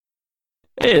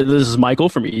Hey, this is Michael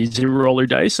from Easy Roller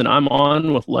Dice, and I'm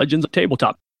on with Legends of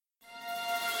Tabletop.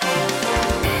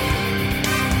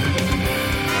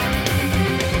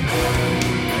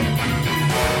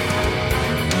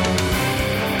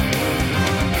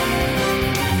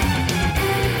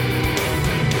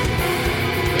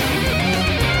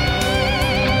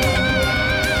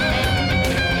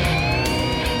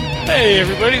 Hey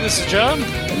everybody, this is John,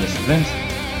 And this is Vince,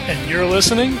 and you're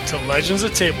listening to Legends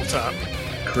of Tabletop.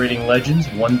 creating legends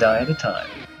one die at a time.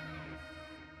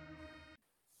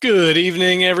 Good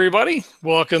evening, everybody.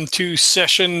 Welcome to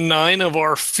Session 9 of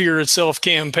our Fear Itself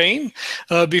campaign.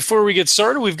 Before we get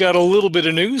started, we've got a little bit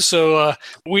of news. So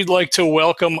we'd like to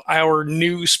welcome our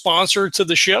new sponsor to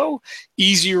the show.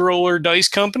 Easy Roller Dice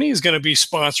Company is going to be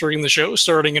sponsoring the show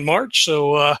starting in March.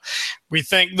 So we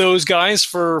thank those guys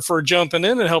for jumping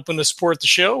in and helping to support the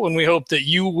show. And we hope that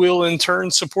you will, in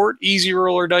turn, support Easy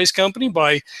Roller Dice Company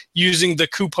by using the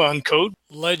coupon code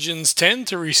LEGENDS10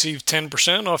 to receive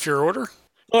 10% off your order.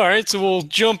 All right, so we'll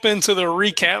jump into the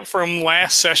recap from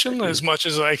last session as much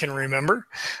as I can remember.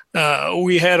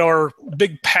 We had our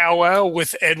big powwow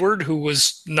with Edward, who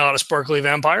was not a sparkly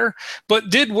vampire, but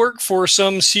did work for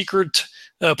some secret,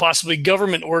 possibly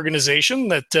government organization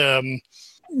that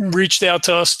reached out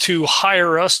to us to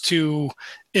hire us to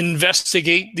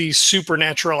investigate these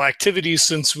supernatural activities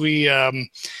since we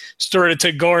started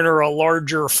to garner a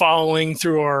larger following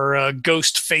through our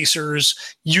Ghost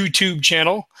Facers YouTube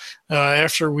channel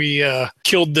after we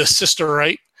killed the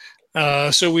Sisterite.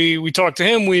 So we talked to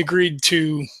him. We agreed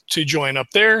to join up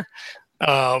there.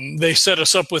 They set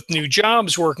us up with new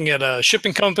jobs working at a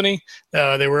shipping company.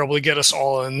 They were able to get us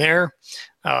all in there.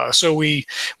 So we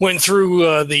went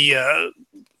through the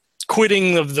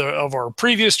quitting of our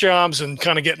previous jobs and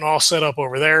kind of getting all set up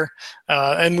over there.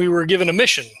 And we were given a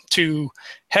mission to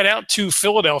head out to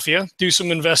Philadelphia, do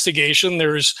some investigation.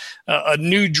 There's a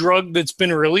new drug that's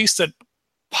been released that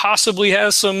possibly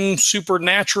has some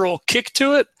supernatural kick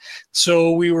to it.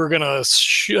 So we were going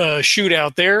to shoot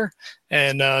out there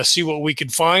and see what we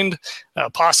could find.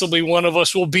 Possibly one of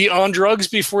us will be on drugs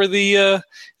before the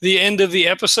end of the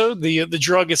episode. The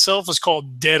drug itself is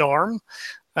called Dead Arm.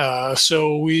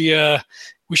 So we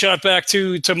shot back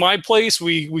to my place.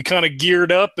 We kind of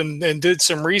geared up and did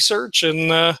some research,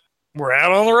 and we're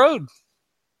out on the road.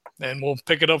 And we'll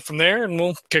pick it up from there, and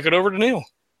we'll kick it over to Neil.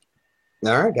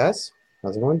 All right, guys.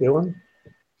 How's everyone doing?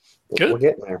 Good. We're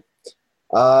getting there.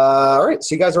 All right,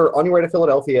 so you guys are on your way to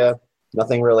Philadelphia.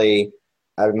 Nothing really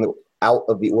out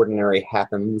of the ordinary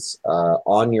happens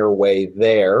on your way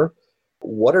there.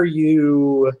 What are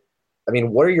your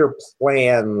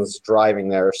plans driving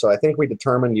there? So I think we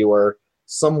determined you were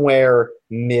somewhere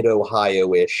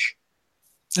mid-Ohio-ish.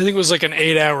 I think it was like an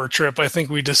 8-hour trip, I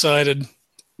think we decided.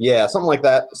 Yeah, something like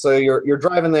that. So you're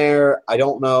driving there. I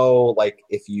don't know, like,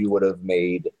 if you would have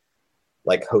made,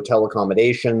 like, hotel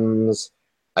accommodations.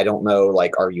 I don't know,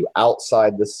 like, are you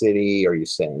outside the city? Are you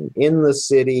staying in the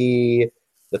city?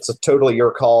 That's totally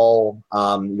your call.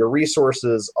 Your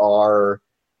resources are,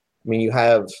 you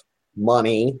have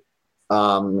money.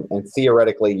 And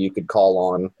theoretically, you could call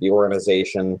on the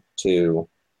organization to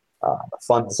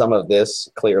fund some of this,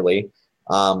 clearly.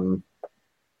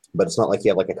 But it's not like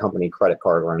you have like a company credit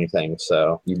card or anything.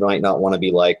 So you might not want to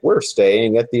be like, we're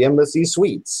staying at the Embassy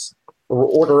Suites, or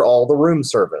order all the room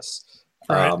service.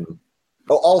 Right.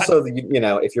 Also,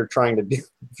 if you're trying to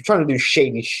do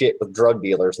shady shit with drug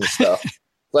dealers and stuff,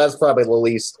 that's probably the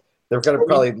least. They're going to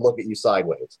probably look at you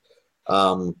sideways.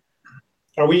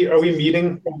 Are we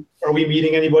meeting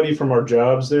anybody from our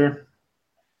jobs there?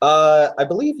 I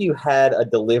believe you had a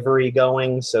delivery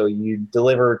going, so you're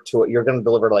going to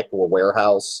deliver like to a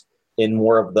warehouse in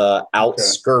more of the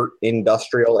outskirt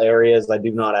industrial areas. I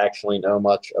do not actually know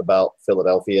much about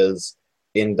Philadelphia's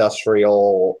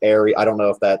industrial area. I don't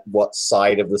know what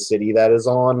side of the city that is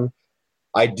on.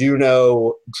 I do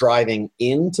know driving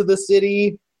into the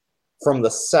city from the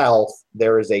south,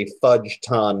 there is a fudge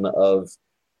ton of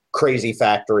crazy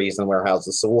factories and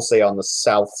warehouses. So we'll say on the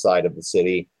south side of the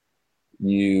city,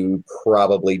 you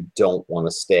probably don't want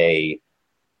to stay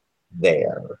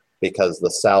there because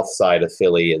the south side of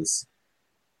Philly is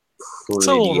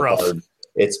pretty hard.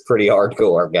 It's pretty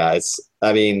hardcore, guys.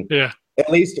 Yeah. At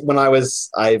least when I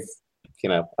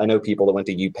know people that went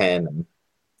to UPenn, and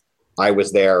I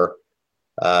was there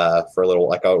for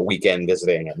a weekend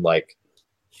visiting, and like,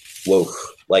 whoa,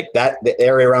 like that, the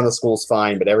area around the school's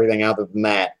fine, but everything other than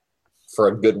that, for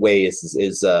a good way, is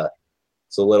it's a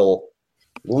little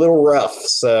rough.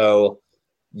 So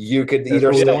you could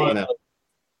either stay,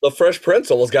 The Fresh Prince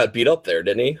almost got beat up there,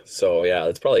 didn't he? So yeah,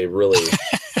 it's probably really.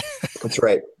 That's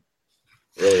right.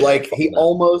 Really, like he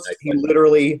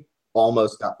literally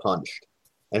almost got punched,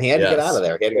 and he had to get out of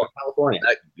there. He had to go to California.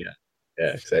 Yeah,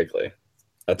 exactly.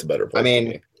 That's a better place. I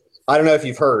mean, I don't know if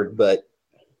you've heard, but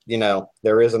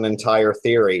there is an entire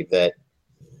theory that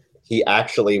he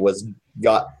actually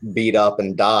got beat up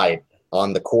and died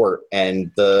on the court,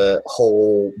 and the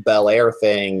whole Bel Air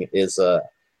thing is a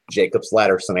Jacob's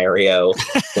Ladder scenario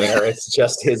where it's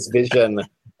just his vision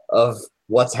of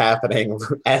what's happening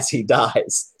as he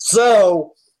dies.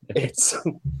 So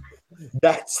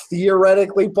that's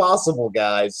theoretically possible,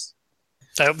 guys.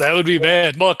 That would be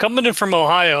bad. Well, coming in from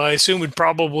Ohio, I assume would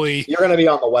probably... You're going to be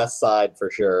on the west side for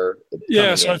sure.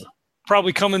 Yeah, so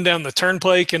probably coming down the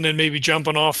turnpike and then maybe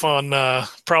jumping off on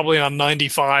probably on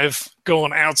 95,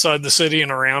 going outside the city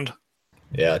and around.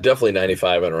 Yeah, definitely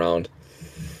 95 and around.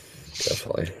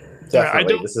 Definitely.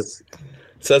 It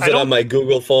says it on my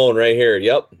Google phone right here.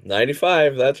 Yep,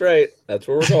 95. That's right. That's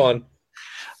where we're going.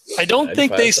 I don't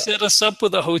think they set us up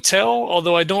with a hotel,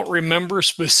 although I don't remember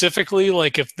specifically,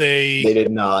 like if they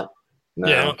did not. No.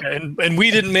 Yeah, okay. And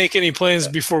we didn't make any plans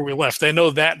before we left. I know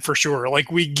that for sure. Like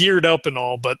we geared up and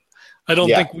all, but I don't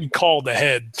think we called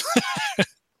ahead.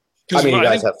 I mean, you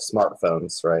guys have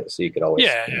smartphones, right? So you could always.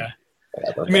 Yeah.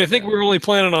 I mean, I think we were only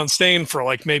planning on staying for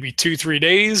like maybe 2-3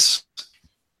 days.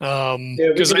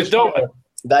 Because I don't.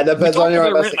 That depends on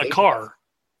your renting a car.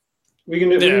 We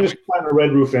can just find a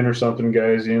Red Roof Inn or something,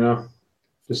 guys.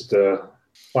 Just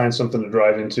find something to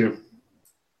drive into.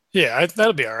 Yeah,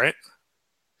 that'll be all right.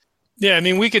 Yeah, I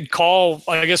mean, we could call,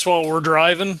 I guess, while we're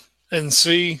driving and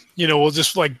see. We'll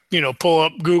just pull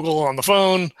up Google on the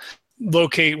phone,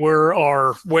 locate where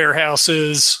our warehouse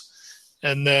is,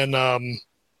 and then.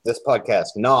 This podcast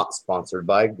not sponsored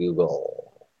by Google.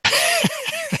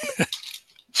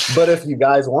 But if you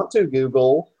guys want to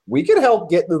Google, we can help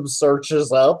get them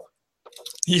searches up.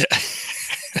 Yeah.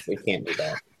 We can't do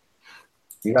that.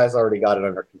 You guys already got it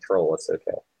under control. It's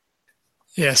okay.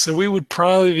 Yeah, so we would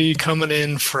probably be coming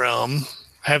in from,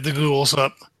 have the Googles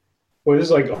up. Well, this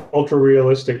is like ultra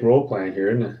realistic role playing here,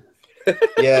 isn't it?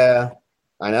 Yeah,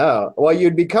 I know. Well,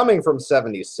 you'd be coming from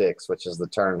 76, which is the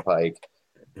turnpike.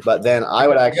 But then I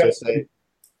would actually say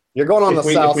you're going on the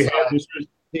south side.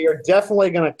 You're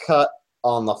definitely going to cut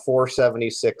on the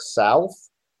 476 south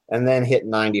and then hit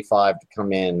 95 to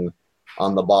come in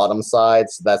on the bottom side.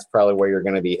 So that's probably where you're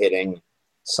going to be hitting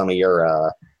some of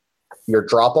your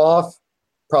drop off,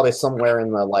 probably somewhere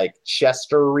in the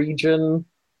Chester region.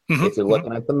 Mm-hmm. If you're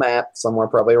looking at the map, somewhere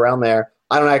probably around there.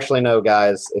 I don't actually know,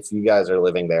 guys, if you guys are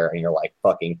living there and you're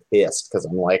fucking pissed because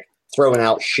I'm throwing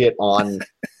out shit on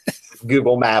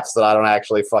Google Maps that I don't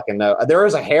actually fucking know. There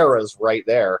is a Harrah's right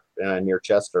there near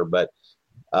Chester, but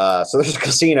so there's a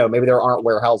casino. Maybe there aren't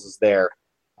warehouses there.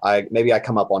 Maybe I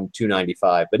come up on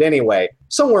 295. But anyway,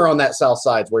 somewhere on that south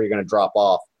side is where you're going to drop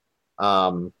off.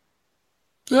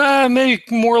 Maybe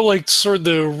more like sort of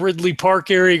the Ridley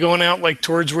Park area going out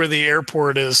towards where the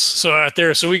airport is. So out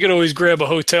there. So we could always grab a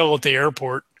hotel at the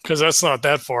airport because that's not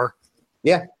that far.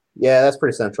 Yeah, that's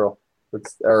pretty central.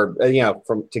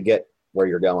 To get where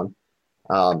you're going.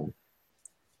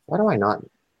 Why do I not?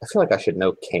 I feel like I should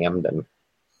know Camden.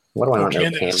 Why do I not know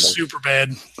Camden? Is super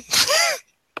bad.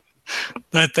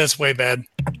 That's way bad.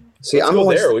 See, Let's go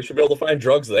there. We should be able to find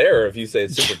drugs there if you say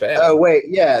it's super bad. Oh wait,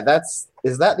 yeah,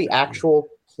 is that the actual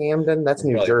Camden? That's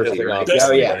New Jersey, right?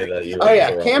 Oh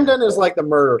yeah. Camden is the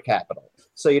murder capital,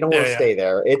 so you don't want to stay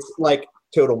there. It's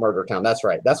total murder town. That's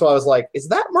right. That's why I was like, is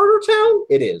that murder town?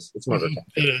 It is. It's murder town.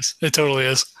 It is. It totally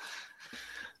is.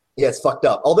 Yeah, it's fucked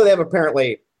up. Although they have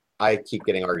apparently, I keep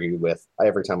getting argued with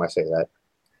every time I say that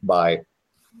by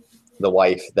the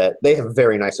wife that they have a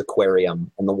very nice aquarium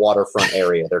in the waterfront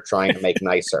area. They're trying to make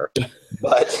nicer,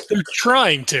 but they're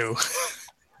trying to.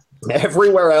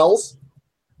 Everywhere else,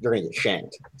 you're gonna get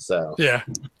shanked. So yeah,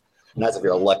 and that's if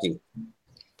you're lucky.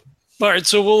 All right,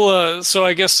 so we'll. So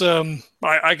I guess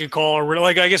I could call her.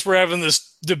 I guess we're having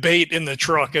this debate in the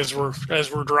truck as we're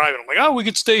driving. I'm oh, we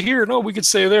could stay here. No, we could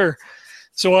stay there.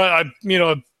 So I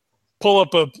pull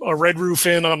up a Red Roof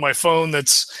Inn on my phone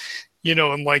that's, in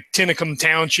Tinicum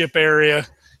Township area,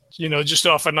 just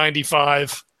off of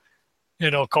 95.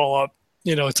 Call up,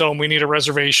 tell them we need a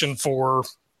reservation for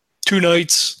 2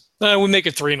 nights. We make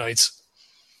it 3 nights.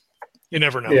 You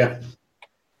never know. Yeah.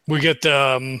 We get, you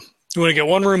want to get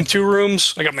 1 room, 2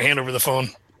 rooms? I got my hand over the phone.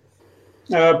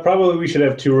 Probably we should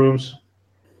have 2 rooms.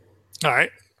 All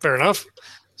right. Fair enough.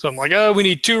 So I'm we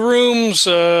need 2 rooms,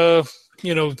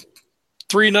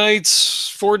 3 nights,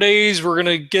 4 days. We're going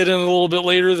to get in a little bit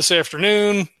later this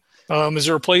afternoon. Is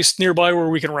there a place nearby where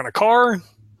we can rent a car?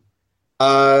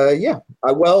 Yeah.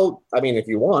 Well, I mean, if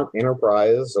you want,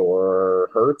 Enterprise or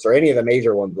Hertz or any of the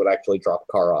major ones would actually drop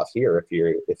a car off here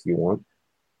if you want.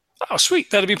 Oh, sweet.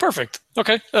 That'd be perfect.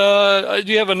 Okay. Do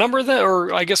you have a number then?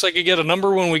 Or I guess I could get a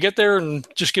number when we get there and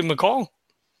just give them a call?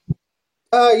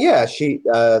 Yeah,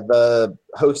 the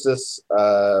hostess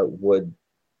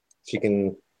she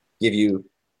can give you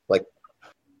like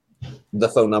the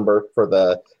phone number for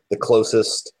the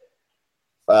closest,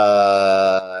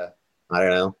 I don't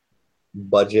know,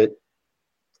 budget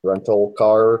rental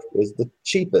car is the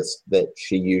cheapest that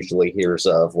she usually hears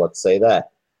of. Let's say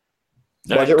that.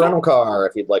 Budget rental car,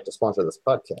 if you'd like to sponsor this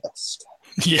podcast.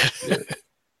 Yeah.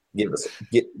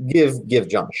 give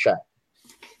John a shot.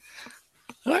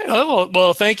 All right.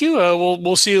 Well, thank you.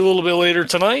 We'll see you a little bit later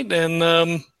tonight,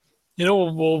 and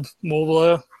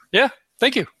yeah.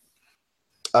 Thank you.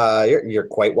 You're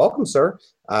quite welcome, sir.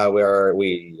 We are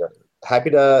happy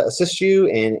to assist you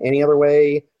in any other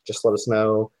way. Just let us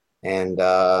know, and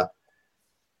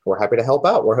we're happy to help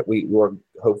out. We're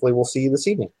hopefully we'll see you this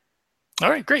evening.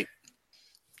 All right, great.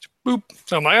 Boop.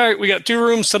 So all right, we got 2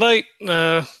 rooms tonight,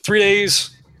 3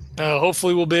 days.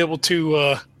 Hopefully we'll be able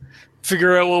to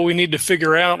figure out what we need to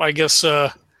figure out. I guess. So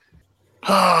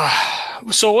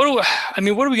what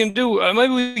are we gonna do?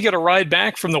 Maybe we get a ride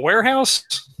back from the warehouse.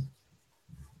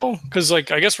 Oh, because I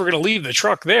guess we're gonna leave the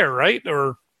truck there, right?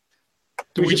 Or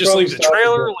do we just leave the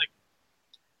trailer?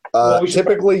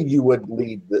 Typically, you would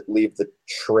leave the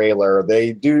trailer.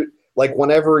 They do. Like,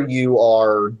 whenever you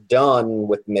are done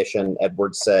with mission,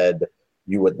 Edward said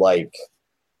you would,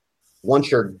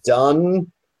 once you're done,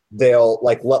 they'll,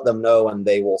 let them know, and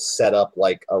they will set up,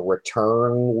 a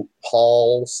return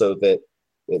haul so that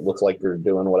it looks like you're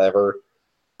doing whatever.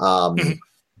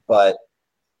 But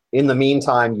in the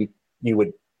meantime,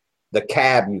 the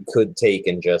cab you could take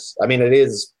and just,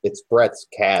 it's Brett's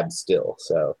cab still,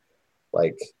 so,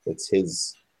 it's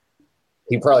his,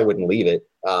 he probably wouldn't leave it.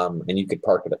 And you could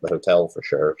park it at the hotel for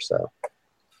sure. So,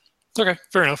 okay,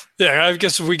 fair enough. Yeah, I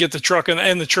guess if we get the truck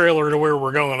and the trailer to where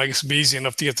we're going, I guess it'd be easy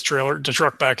enough to get the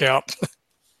truck back out.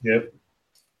 Yep.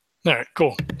 All right,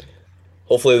 cool.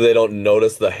 Hopefully they don't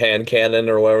notice the hand cannon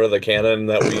or whatever the cannon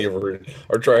that we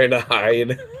are trying to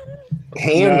hide.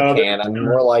 Cannon,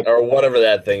 more like, or whatever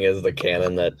that thing is, the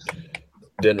cannon that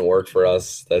didn't work for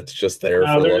us. That's just there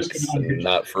for looks and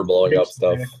not for blowing up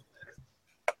stuff.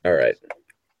 All right.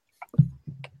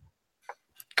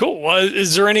 Cool.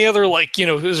 Is there any other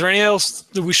is there anything else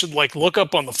that we should look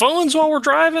up on the phones while we're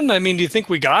driving? Do you think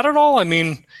we got it all?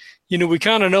 We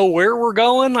kind of know where we're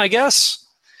going, I guess.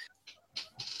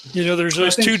 There's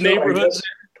those 2 neighborhoods.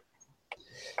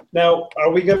 Now,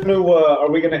 are we going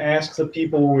to ask the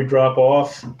people when we drop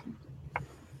off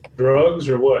drugs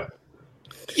or what?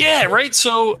 Yeah, right.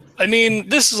 So,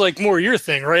 this is more your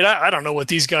thing, right? I don't know what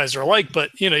these guys are like, but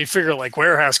you figure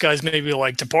warehouse guys maybe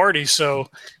like to party, so.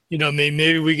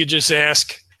 Maybe we could just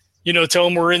ask, tell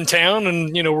them we're in town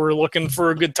and, we're looking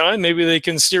for a good time. Maybe they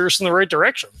can steer us in the right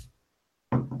direction.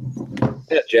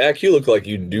 Yeah, Jack, you look like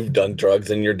you've done drugs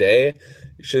in your day.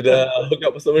 You should hook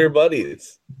up with some of your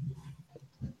buddies.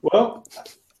 Well,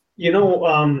 yeah,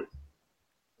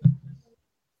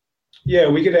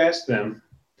 we could ask them.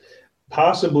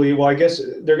 Possibly, well, I guess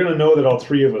they're going to know that all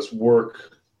 3 of us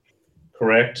work,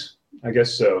 correct? I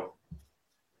guess so.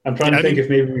 I'm trying to think if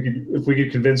maybe we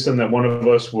could convince them that one of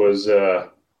us was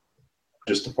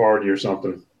just a party or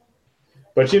something.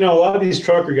 But a lot of these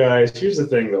trucker guys. Here's the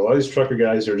thing, though: a lot of these trucker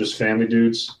guys are just family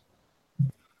dudes.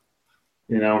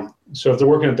 So if they're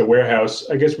working at the warehouse,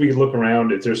 I guess we could look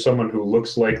around if there's someone who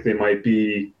looks like they might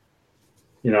be,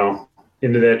 into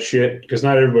that shit. Because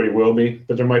not everybody will be,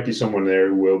 but there might be someone there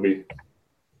who will be.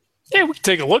 Yeah, we can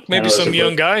take a look. Maybe some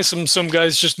young guys, some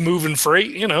guys just moving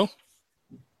freight.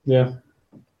 Yeah.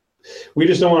 We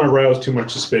just don't want to arouse too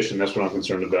much suspicion. That's what I'm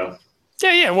concerned about.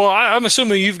 Yeah. Well, I'm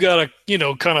assuming you've got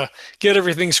to, kind of get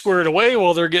everything squared away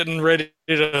while they're getting ready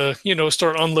to,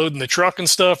 start unloading the truck and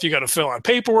stuff. You got to fill out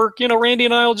paperwork. Randy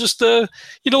and I'll just, kind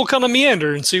of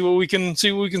meander and see what we can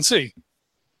see.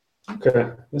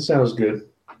 Okay, that sounds good.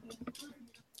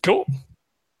 Cool.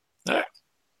 All right.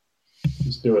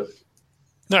 Let's do it.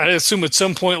 All right, I assume at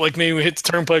some point, maybe we hit the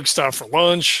turnpike stop for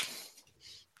lunch.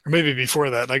 Or maybe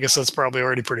before that. I guess that's probably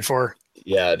already pretty far.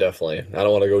 Yeah, definitely. I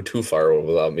don't want to go too far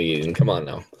without me eating. Come on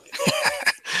now.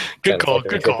 Good call.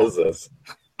 Is this?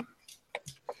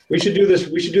 We should do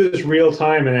this real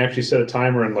time and actually set a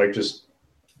timer and just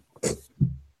for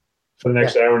the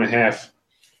next hour and a half.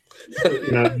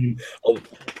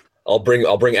 I'll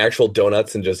bring actual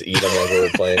donuts and just eat them as we're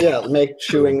playing. Yeah, make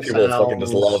chewing People sounds. fucking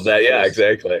just love that. Yeah,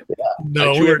 exactly. Yeah.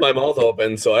 No, I chew with my mouth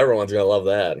open, so everyone's gonna love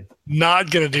that.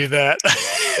 Not gonna do that.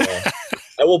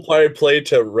 I will probably play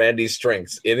to Randy's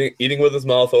strengths: eating with his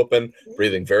mouth open,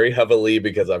 breathing very heavily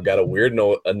because I've got a weird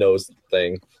nose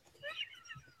thing.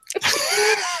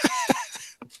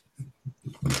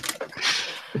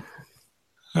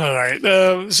 All right.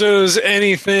 So does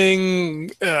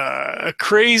anything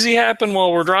crazy happen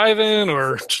while we're driving,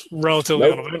 or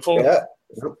relatively uneventful? Yeah,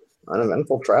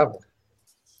 uneventful travel.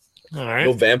 All right.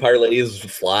 No vampire ladies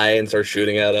fly and start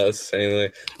shooting at us.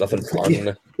 Anything? Nothing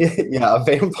fun. Yeah, a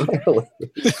vampire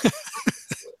lady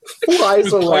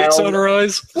flies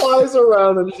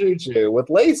around and shoots you with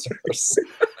lasers.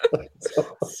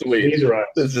 Sweet.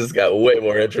 This just got way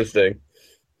more interesting.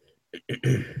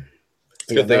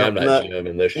 Good thing I'm not GM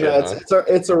in this shit.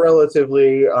 It's a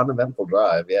relatively uneventful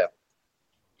drive, yeah.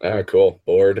 Ah, cool.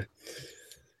 Bored.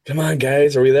 Come on,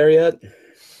 guys. Are we there yet?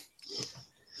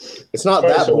 It's not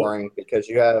that boring because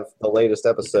you have the latest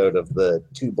episode of the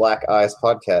Two Black Eyes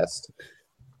podcast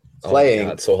playing. Oh,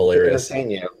 God, so hilarious. To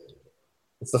entertain you.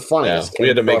 It's the funniest. Yeah, we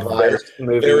had to make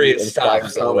various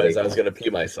stops otherwise I was going to pee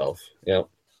myself. Yep.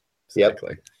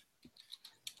 Exactly. Yep.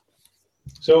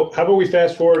 So how about we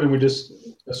fast forward and we just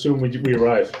assume we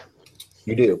arrive?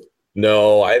 You do.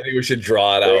 No, I think we should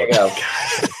draw it out. You go.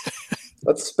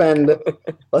 Let's spend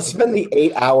the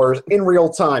 8 hours in real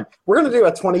time. We're going to do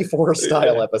a 24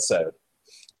 style episode.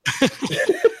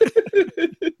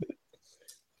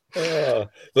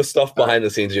 The stuff behind the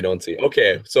scenes you don't see.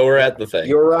 Okay, so we're at the thing.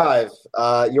 You arrive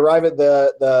at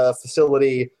the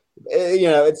facility.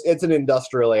 It's an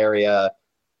industrial area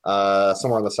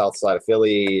somewhere on the south side of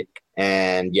Philly.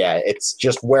 And yeah, it's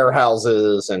just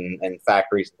warehouses and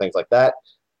factories and things like that.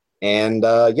 And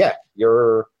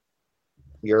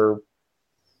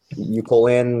you pull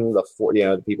in,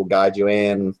 the people guide you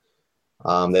in.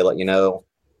 They let you know.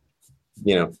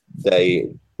 They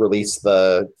release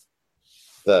the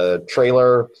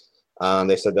trailer.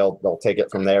 They said they'll take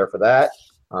it from there for that.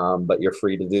 But you're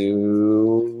free to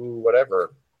do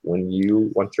whatever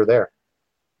once you're there.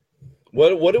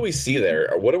 What do we see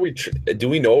there? Or what do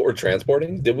we know what we're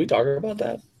transporting? Did we talk about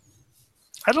that?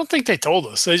 I don't think they told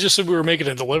us. They just said we were making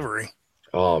a delivery.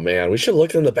 Oh man, we should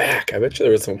look in the back. I bet you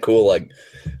there was some cool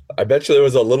I bet you there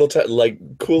was a little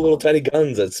cool little tiny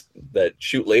guns that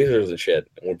shoot lasers and shit,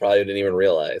 and we probably didn't even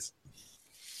realize.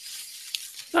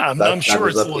 I'm sure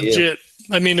it's legit.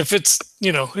 I mean, if it's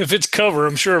cover,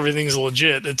 I'm sure everything's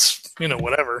legit. It's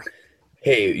whatever.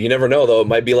 Hey, you never know though. It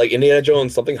might be like Indiana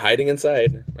Jones, something hiding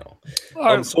inside.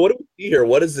 No. So what do we see here?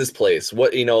 What is this place?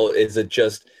 What is it?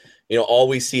 Just all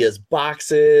we see is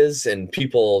boxes and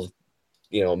people,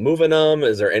 moving them.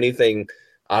 Is there anything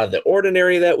out of the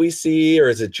ordinary that we see, or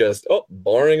is it just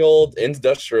boring old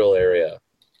industrial area?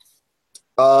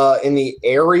 In the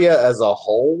area as a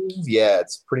whole, yeah,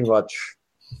 it's pretty much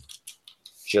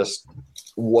just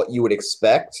what you would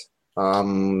expect.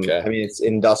 Okay. I mean, it's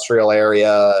industrial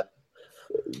area.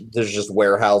 There's just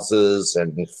warehouses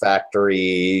and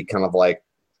factory, kind of like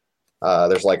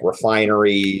there's like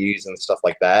refineries and stuff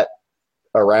like that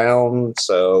around.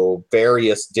 So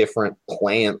various different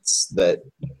plants that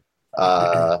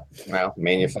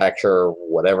manufacture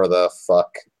whatever the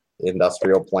fuck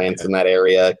industrial plants in that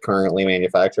area currently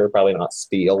manufacture. Probably not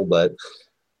steel, but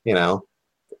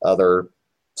other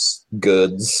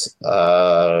goods.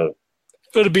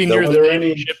 It'd be near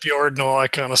the shipyard and all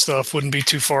that kind of stuff. Wouldn't be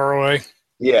too far away.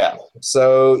 Yeah,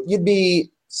 so you'd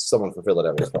be someone from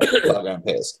Philadelphia. I'm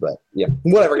pissed, but yeah,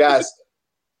 whatever, guys.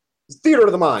 It's theater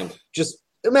of the mind. Just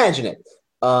imagine it.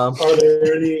 Are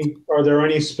there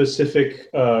any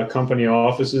specific company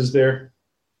offices there?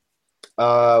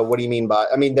 What do you mean by?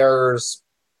 I mean, there's.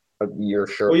 You're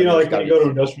sure? Well, like when you go to an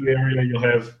industrial area, you'll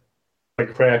have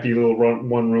like crappy little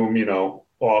one room,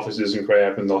 offices and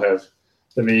crap, and they'll have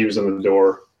the names on the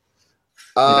door.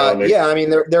 Yeah, I mean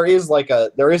there is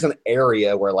an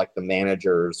area where like the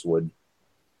managers would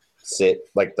sit,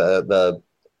 like the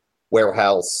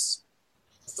warehouse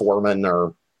foreman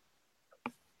or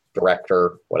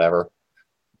director, whatever.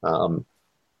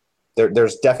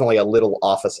 There's definitely a little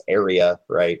office area,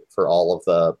 right, for all of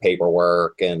the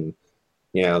paperwork and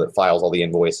that files all the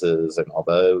invoices and all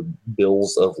the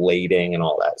bills of lading and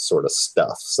all that sort of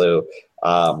stuff. So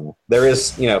there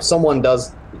is, someone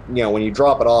does, when you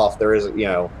drop it off, there is,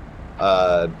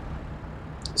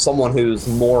 someone who's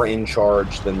more in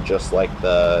charge than just like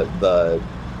the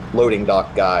loading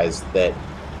dock guys that,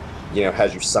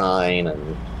 has you sign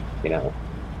and,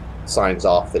 signs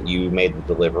off that you made the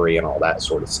delivery and all that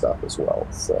sort of stuff as well.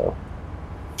 So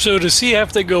does he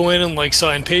have to go in and like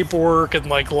sign paperwork and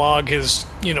like log his,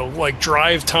 like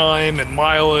drive time and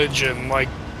mileage and like,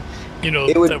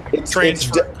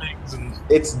 transfer things? And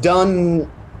it's done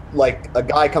like a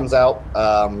guy comes out.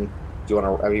 Do you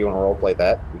want to role play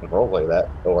that? We can role play that,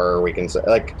 or we can say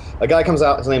like a guy comes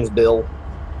out. His name's Bill,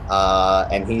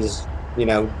 and he's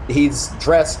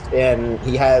dressed and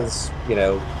he has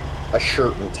a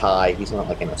shirt and tie. He's not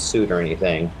like in a suit or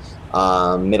anything.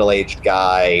 Middle-aged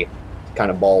guy,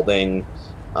 kind of balding,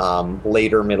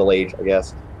 later middle-aged, I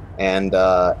guess. And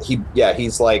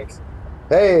he's like,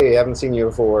 "Hey, haven't seen you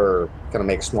before." Kind of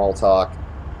makes small talk.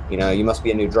 You must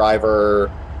be a new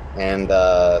driver, and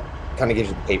kind of gives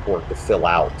you the paperwork to fill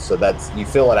out. So you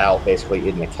fill it out basically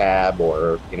in the cab,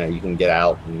 or you can get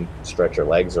out and stretch your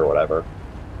legs or whatever.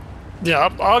 Yeah,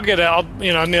 I'll get out.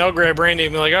 I'll grab Randy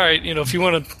and be like, "All right, if you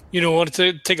want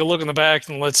to take a look in the back,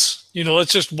 and let's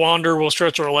just wander. We'll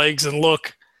stretch our legs and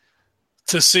look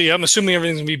to see." I'm assuming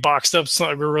everything's gonna be boxed up. It's not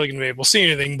like we're really gonna be able to see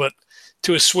anything, but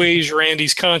to assuage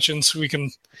Randy's conscience, we can,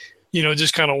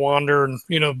 just kind of wander and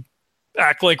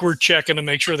act like we're checking to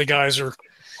make sure the guys are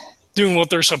doing what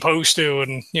they're supposed to,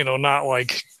 and not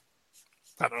like,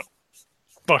 I don't know,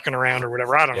 bucking around or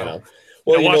whatever. I don't know.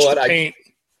 Well, you know what?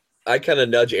 I kind of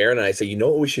nudge Aaron and I say,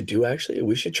 what we should do, actually?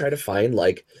 We should try to find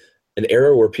like an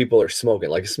area where people are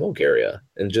smoking, like a smoke area,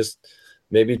 and just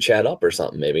maybe chat up or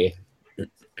something, maybe. Yeah,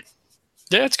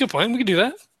 that's a good plan. We could do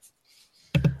that.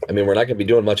 I mean, we're not going to be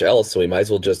doing much else, so we might as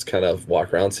well just kind of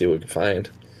walk around, see what we can find.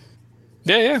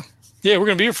 Yeah. We're going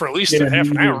to be here for at least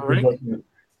half an hour, right?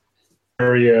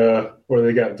 Area where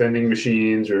they got vending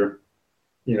machines, or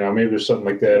maybe there's something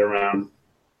like that around.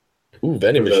 Ooh,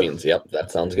 vending machines. Yep,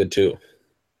 that sounds good too.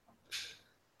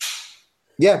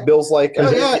 Yeah, Bill's like,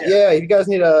 "Oh yeah. You guys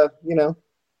need you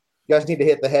guys need to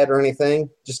hit the head or anything?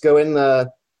 Just go in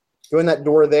that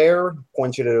door there.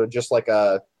 Point you to just like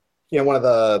one of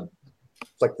the,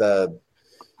 like the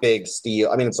big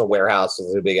steel. I mean, it's a warehouse.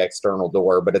 It's a big external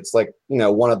door, but it's like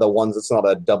one of the ones that's not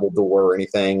a double door or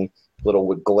anything. Little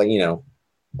with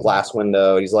glass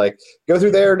window." He's like, "Go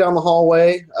through there down the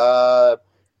hallway.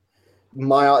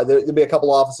 There'll be a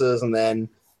couple offices, and then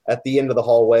at the end of the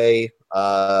hallway,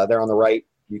 there on the right,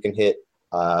 you can hit.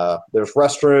 There's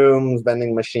restrooms,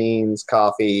 vending machines,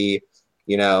 coffee.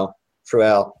 True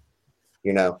hell.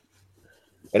 It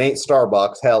ain't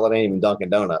Starbucks. Hell, it ain't even Dunkin'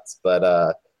 Donuts,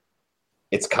 but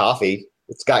it's coffee.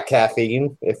 It's got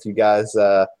caffeine if you guys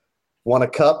want a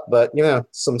cup, but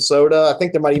some soda. I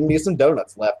think there might even be some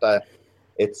donuts left.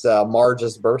 It's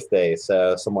Marge's birthday,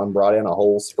 so someone brought in a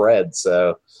whole spread.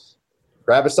 So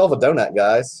grab yourself a donut,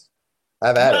 guys.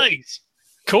 Have at it. Nice.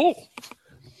 Cool.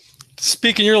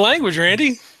 Speaking your language,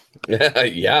 Randy.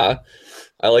 Yeah.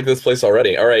 I like this place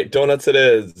already. All right, donuts it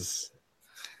is.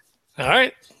 All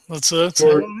right. Let's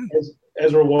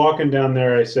as we're walking down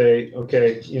there, I say,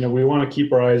 okay, we want to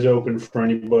keep our eyes open for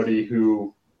anybody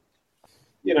who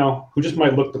just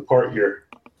might look the part here.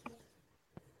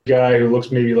 Guy who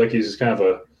looks maybe like he's kind of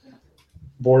a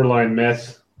borderline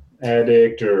meth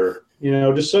addict, or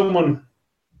just someone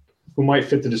who might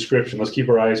fit the description. Let's keep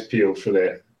our eyes peeled for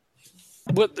that.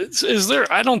 What is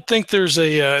there? I don't think there's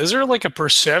is there like a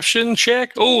perception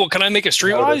check? Oh, can I make a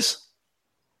streetwise?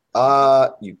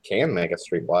 You can make a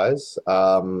streetwise.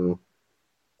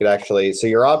 Could actually. So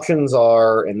your options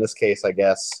are, in this case, I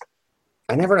guess.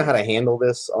 I never know how to handle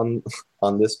this on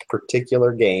this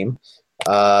particular game.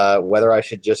 Whether I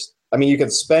should you can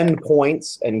spend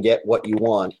points and get what you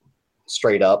want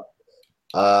straight up.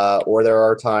 Or there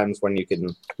are times when you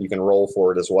can roll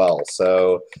for it as well.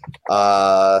 So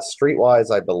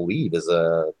streetwise, I believe, is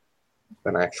an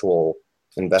actual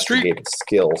investigative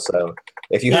skill. So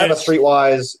if you have a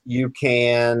streetwise, you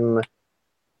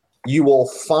will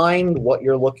find what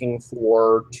you're looking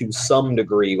for to some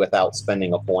degree without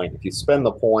spending a point. If you spend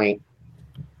the point,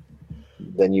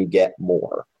 then you get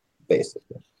more,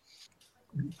 basically.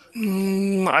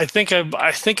 I think I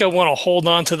want to hold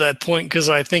on to that point because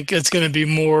I think it's going to be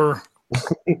more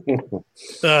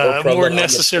more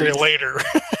necessary later.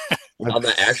 On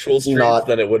the actual streets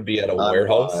than it would be at a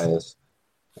warehouse.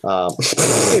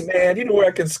 Hey man, you know where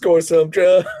I can score some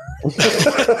drugs?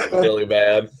 Really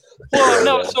bad. Well,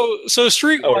 no. So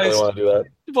streetwise, I really want to do that.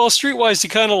 Well, streetwise, you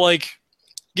kind of like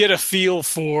get a feel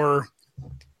for.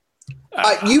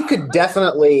 You could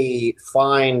definitely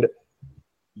find.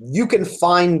 You can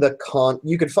find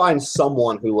you could find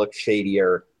someone who looks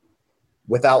shadier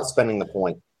without spending the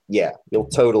point. Yeah, you'll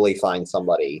totally find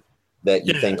somebody that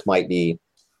you think might be,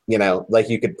 like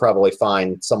you could probably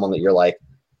find someone that you're like,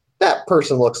 that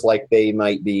person looks like they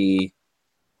might be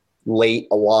late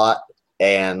a lot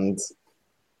and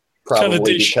probably kind of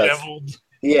disheveled.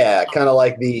 Yeah, kind of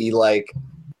like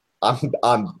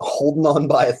I'm holding on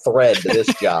by a thread to this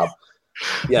job.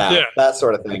 Yeah, that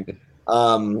sort of thing.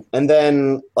 And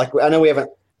then, I know we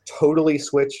haven't totally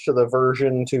switched to the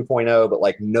version 2.0, but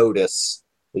notice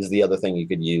is the other thing you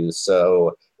could use.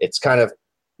 So it's kind of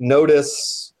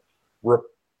notice,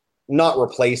 not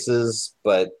replaces,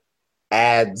 but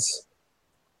adds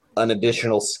an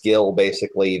additional skill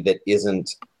basically that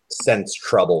isn't sense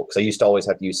trouble, because I used to always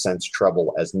have to use sense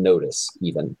trouble as notice,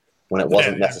 even when it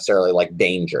wasn't necessarily like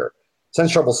danger.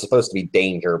 Sense trouble is supposed to be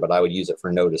danger, but I would use it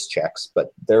for notice checks.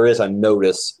 But there is a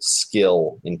notice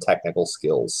skill in technical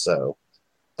skills, so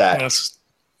that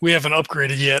we haven't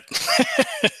upgraded yet.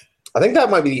 I think that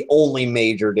might be the only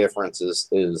major difference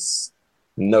is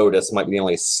notice might be the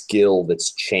only skill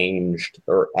that's changed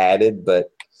or added,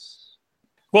 but.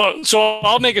 Well, so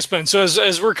I'll make a spin. So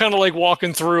as we're kind of like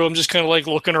walking through, I'm just kind of like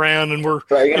looking around, and we're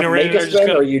are you gonna make a spin,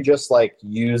 or are you just like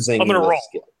using? I'm gonna roll.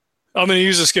 Skill? I'm gonna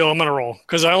use a skill. I'm gonna roll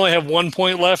because I only have 1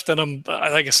 point left, and I'm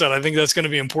like I said, I think that's gonna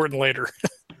be important later.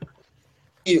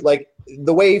 Like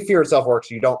the way Fear itself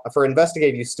works, you don't for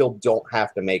investigate. You still don't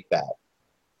have to make that.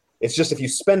 It's just if you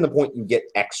spend the point, you get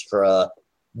extra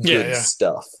good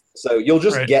stuff. So you'll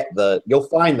just you'll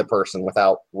find the person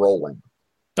without rolling.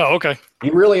 Oh, okay.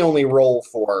 You really only roll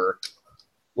for,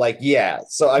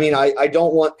 So, I mean, I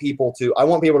don't want people to, I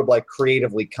want people to,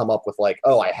 creatively come up with,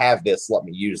 oh, I have this, let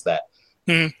me use that.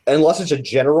 Unless it's a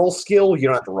general skill, you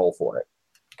don't have to roll for it.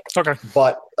 Okay.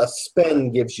 But a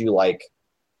spin gives you,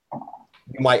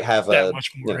 you might have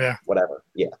much more, whatever.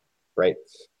 Yeah, right?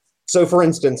 So, for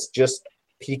instance, just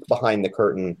peek behind the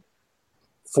curtain.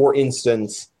 For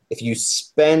instance, if you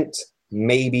spent,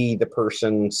 maybe the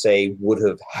person, say, would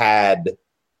have had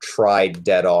tried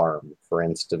dead arm, for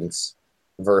instance,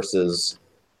 versus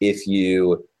if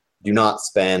you do not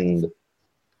spend,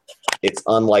 it's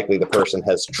unlikely the person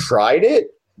has tried it,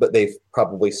 but they've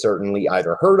probably certainly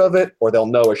either heard of it or they'll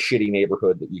know a shitty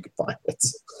neighborhood that you could find it.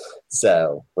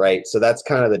 So, right? So that's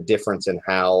kind of the difference in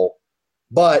how,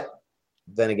 but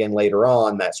then again, later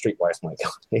on, that streetwise might go,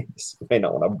 you may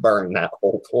not want to burn that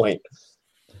whole point.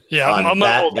 Yeah, I'm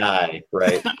that guy,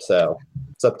 right? So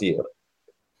it's up to you.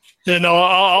 Yeah, no,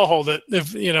 I'll hold it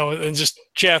if and just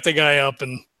chat the guy up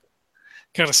and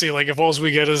kind of see if all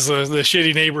we get is the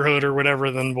shitty neighborhood or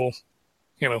whatever, then we'll,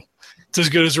 it's as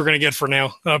good as we're gonna get for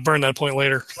now. I'll burn that point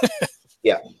later.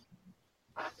 Yeah.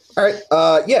 All right.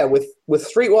 Yeah. With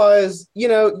Streetwise,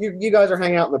 you guys are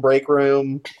hanging out in the break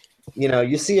room.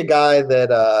 You see a guy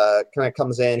that kind of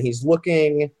comes in. He's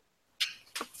looking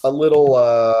a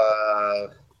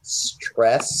little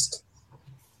stressed.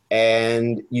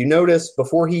 And you notice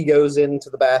before he goes into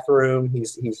the bathroom,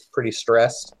 he's pretty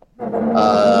stressed,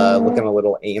 looking a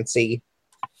little antsy.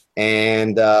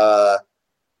 And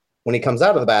when he comes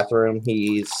out of the bathroom,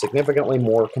 he's significantly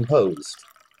more composed,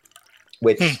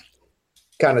 which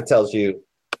kind of tells you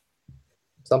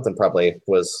something probably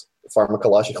was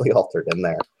pharmacologically altered in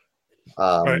there.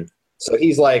 Right. So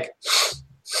he's and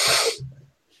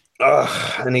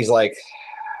he's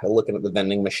looking at the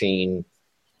vending machine.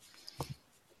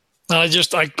 I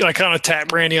kind of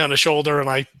tap Randy on the shoulder and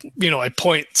I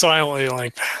point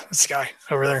silently this guy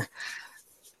over there.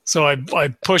 So I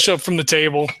push up from the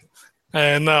table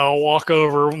and I'll walk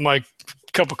over with my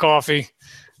cup of coffee,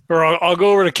 or I'll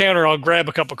go over to the counter. I'll grab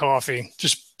a cup of coffee,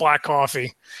 just black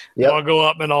coffee. Yep. I'll go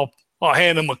up and I'll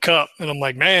hand him a cup and I'm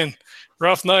like, man,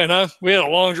 rough night, huh? We had a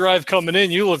long drive coming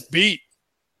in. You look beat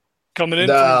coming in.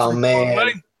 Oh,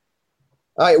 man.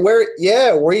 All right, where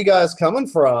are you guys coming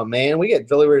from, man? We get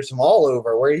deliveries from all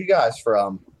over. Where are you guys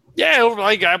from? Yeah, over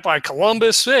out by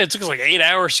Columbus. It took us 8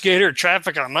 hours to get here.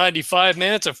 Traffic on 95,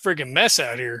 man. It's a friggin' mess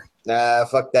out here. Nah,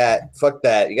 fuck that. Fuck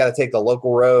that. You got to take the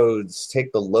local roads.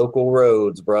 Take the local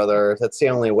roads, brother. That's the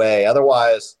only way.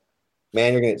 Otherwise,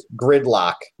 man, you're going to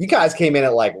gridlock. You guys came in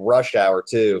at rush hour,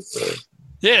 too.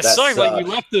 Yeah, it sucked. We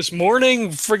left this morning,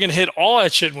 friggin' hit all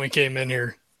that shit when we came in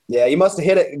here. Yeah, you must have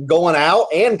hit it going out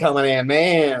and coming in,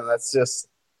 man. That's just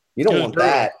you don't want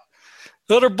that.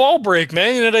 Let her ball break,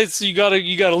 man. You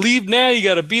gotta leave now. You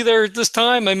gotta be there at this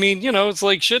time. I mean, it's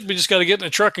like shit. We just gotta get in the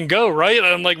truck and go, right? And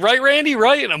I'm like, right, Randy,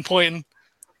 right? And I'm pointing.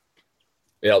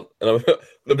 Yeah, and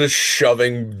I'm just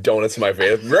shoving donuts in my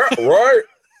face. Right.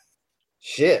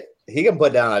 Shit, he can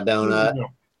put down a donut.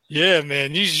 Yeah,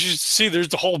 man. You should see. There's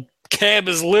the whole cab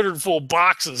is littered full of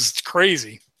boxes. It's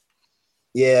crazy.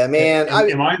 Yeah, man.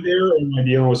 Am I there or am I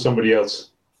dealing with somebody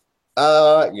else?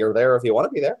 You're there if you want to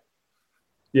be there.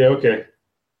 Yeah, okay.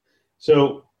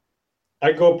 So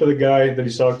I go up to the guy that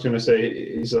he's talking to and I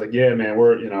say, he's like, yeah, man,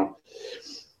 we're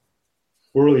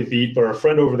really beat, but our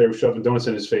friend over there was shoving donuts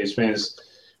in his face, man.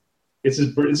 It's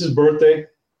his birthday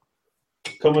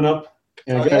coming up,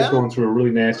 and the guy's going through a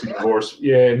really nasty divorce.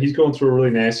 Yeah, and he's going through a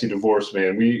really nasty divorce,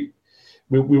 man. We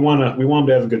want him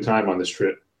to have a good time on this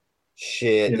trip.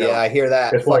 Shit, yeah, I hear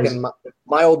that. Fucking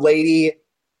my old lady,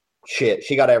 shit,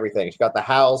 she got everything. She got the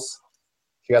house.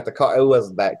 She got the car. It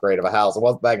wasn't that great of a house. It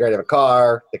wasn't that great of a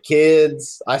car. The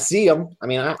kids, I see them. I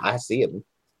mean, I see them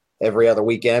every other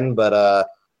weekend, but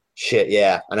Shit,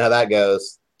 yeah, I know how that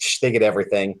goes. They get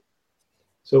everything.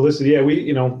 So listen, yeah,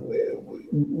 we want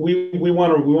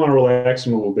to relax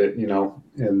them a little bit, and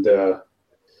While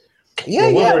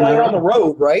you're on the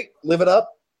road, right? Live it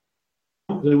up.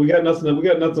 We got nothing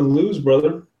to lose,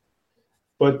 brother.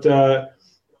 But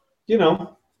would you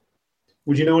know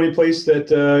any place that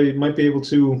you might be able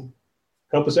to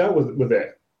help us out with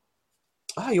that?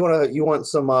 You want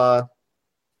some?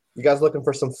 You guys looking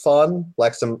for some fun?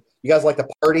 You guys like to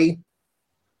party?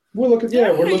 We're looking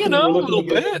a little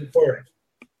bit.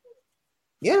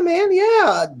 Yeah, man.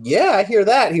 Yeah. I hear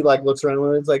that. He looks around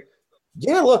and he's like,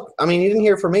 yeah. Look, I mean, you didn't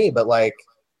hear from me, but if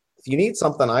you need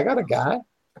something, I got a guy.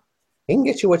 He can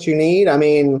get you what you need. I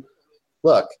mean,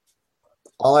 look.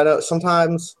 All I know,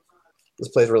 sometimes this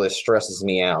place really stresses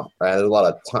me out. Right? There's a lot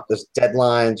of there's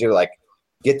deadlines. You're like,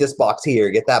 get this box here,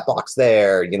 get that box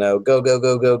there. Go, go, go,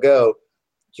 go, go.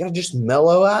 You gotta just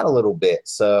mellow out a little bit.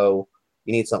 So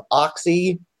you need some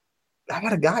oxy. I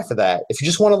got a guy for that. If you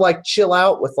just want to chill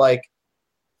out with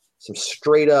some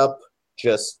straight up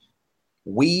just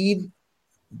weed,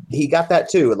 he got that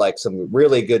too. Some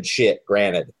really good shit,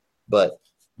 granted. But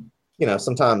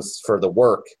sometimes for the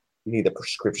work, you need the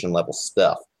prescription level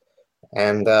stuff.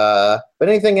 And but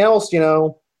anything else,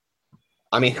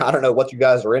 I mean, I don't know what you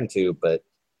guys are into, but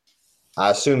I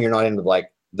assume you're not into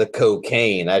the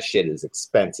cocaine. That shit is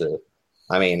expensive.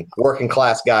 I mean, working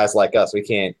class guys like us, we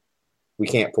can't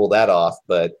pull that off,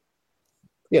 but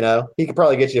he could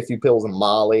probably get you a few pills of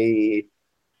Molly,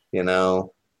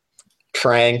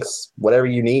 tranks, whatever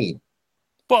you need.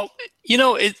 Well,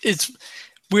 it's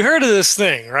we heard of this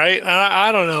thing, right?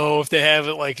 I don't know if they have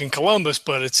it in Columbus,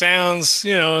 but it sounds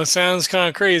kind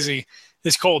of crazy.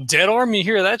 It's called Dead Arm. You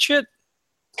hear that shit?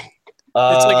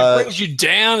 It's it brings you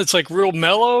down. It's real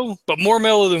mellow, but more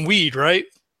mellow than weed, right?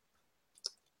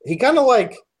 He kind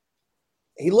of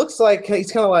he looks like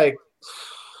he's kind of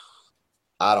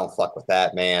I don't fuck with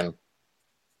that, man.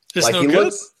 It's no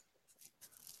good?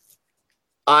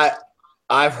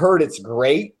 I've heard it's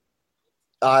great.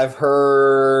 I've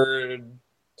heard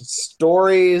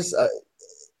stories. A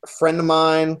friend of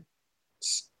mine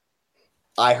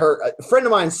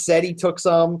said he took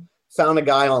some, found a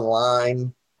guy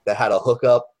online that had a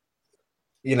hookup,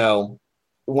 one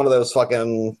of those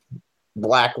fucking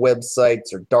black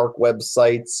websites or dark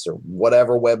websites or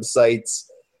whatever websites.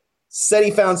 Said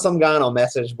he found some guy on a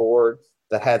message board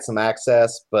that had some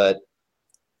access, but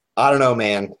I don't know,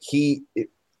 man. You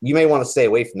may want to stay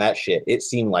away from that shit. It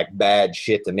seemed like bad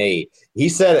shit to me. He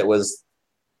said it was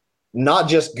not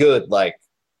just good,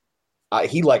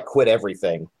 he quit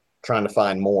everything trying to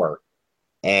find more.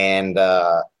 And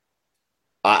I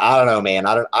don't know, man.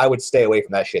 I would stay away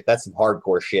from that shit. That's some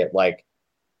hardcore shit.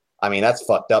 I mean, that's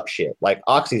fucked up shit.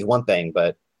 Oxy's one thing,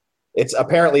 but it's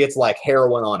like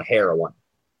heroin on heroin.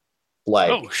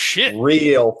 Oh shit.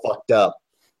 Real fucked up.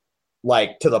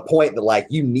 To the point that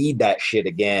you need that shit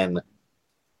again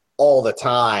all the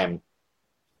time.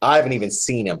 I haven't even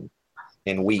seen him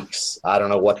in weeks. I don't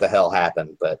know what the hell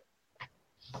happened, but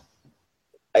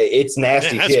it's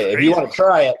nasty shit. Crazy. If you want to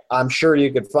try it, I'm sure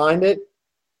you could find it.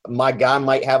 My guy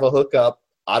might have a hookup.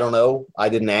 I don't know.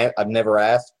 I've never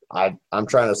asked. I'm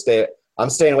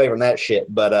staying away from that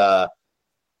shit. But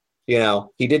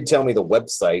he did tell me the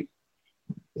website.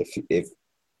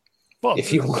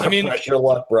 If you want to press your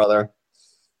luck, brother.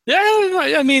 Yeah,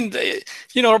 I mean,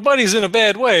 our buddy's in a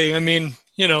bad way. I mean,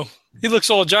 he looks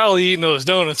all jolly eating those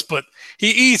donuts, but he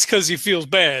eats because he feels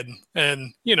bad.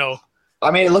 And, I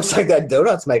mean, it looks like that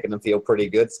donut's making him feel pretty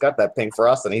good. It's got that pink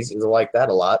frosting. He's like that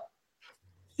a lot.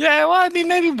 Yeah, well, I mean,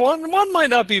 maybe one might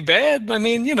not be bad. I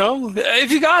mean,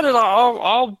 if you got it,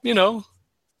 I'll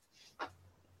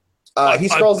he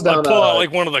scrolls down. I pull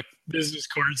out one of the business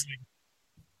cards.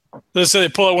 Let's say they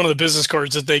pull out one of the business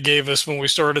cards that they gave us when we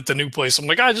started at the new place. I'm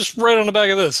like, just right on the back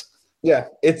of this. Yeah,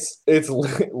 it's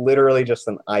literally just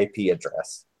an IP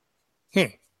address. All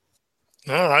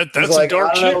right, that's some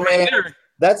dark shit right there.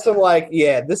 That's some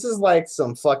this is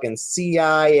some fucking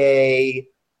CIA,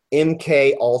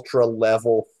 MK Ultra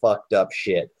level fucked up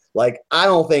shit. I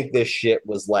don't think this shit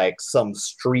was some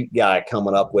street guy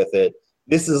coming up with it.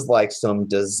 This is some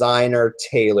designer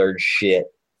tailored shit.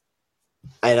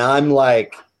 And I'm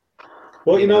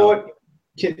well, you know what?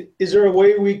 Is there a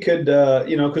way we could,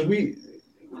 because we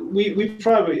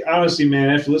probably, honestly, man,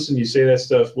 after listening to you say that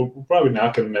stuff, we're probably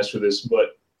not going to mess with this,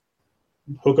 but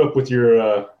hook up with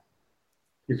your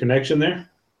connection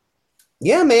there?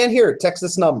 Yeah, man. Here, text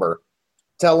this number.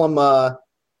 Tell him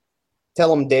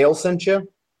Dale sent you,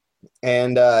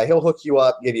 and he'll hook you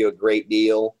up, give you a great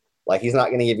deal. He's not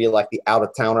going to give you the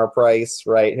out-of-towner price,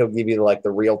 right? He'll give you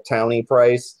the real towny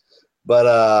price.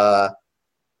 But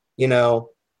you know,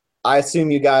 I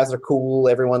assume you guys are cool.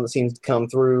 Everyone that seems to come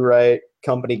through, right?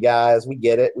 Company guys, we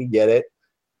get it.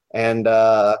 And,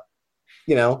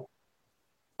 you know,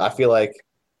 I feel like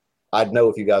I'd know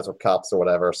if you guys were cops or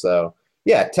whatever. So,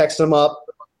 yeah, text him up.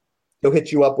 He'll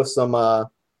hit you up with some,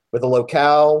 with a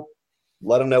locale.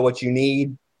 Let him know what you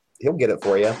need. He'll get it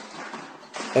for you.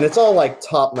 And it's all like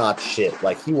top-notch shit.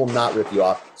 Like, he will not rip you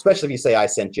off, especially if you say I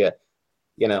sent you.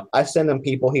 You know, I send him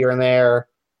people here and there.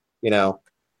 You know,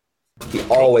 he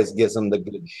always gives them the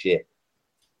good shit.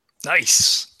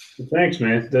 Nice. Thanks,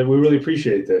 man. We really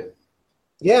appreciate that.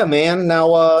 Yeah, man.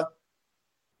 Now,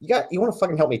 you want to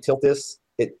fucking help me tilt this?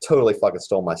 It totally fucking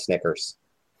stole my Snickers.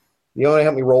 You want to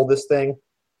help me roll this thing?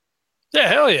 Yeah,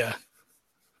 hell yeah.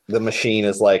 The machine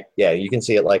is like, yeah, you can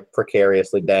see it like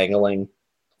precariously dangling.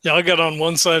 Yeah, I'll get on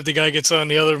one side if the guy gets on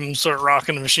the other and start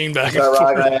rocking the machine back and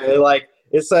forth. Like,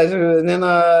 it's and then,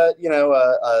 you know,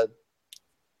 a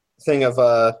thing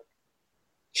of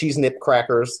cheese nip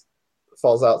crackers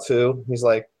falls out too. He's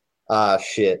like,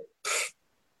 shit.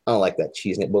 I don't like that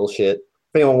cheese nip bullshit.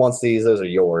 If anyone wants these, those are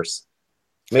yours.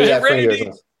 Maybe that friend of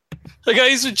yours. I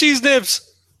got you some cheese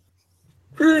nips.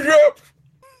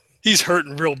 He's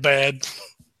hurting real bad.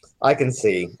 I can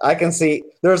see.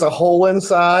 There's a hole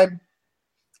inside,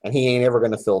 and he ain't ever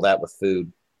going to fill that with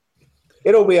food.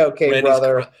 It'll be okay,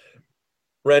 brother.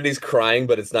 Randy's crying,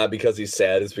 but it's not because he's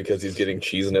sad. It's because he's getting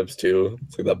cheese nips, too.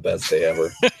 It's like the best day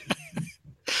ever.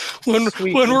 when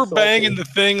we're banging the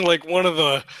thing, like one of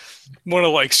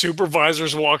like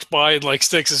supervisors walks by and like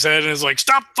sticks his head and is like,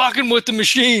 "Stop fucking with the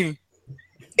machine."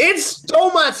 It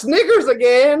stole my Snickers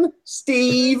again,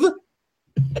 Steve.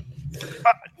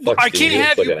 I can't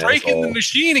have you breaking the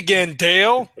machine again,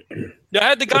 Dale. I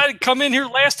had the guy come in here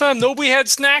last time. Nobody had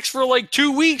snacks for like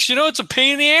 2 weeks. You know, it's a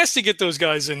pain in the ass to get those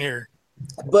guys in here.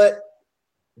 But,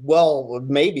 well,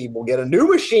 maybe we'll get a new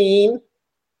machine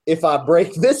if I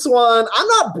break this one. I'm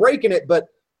not breaking it, but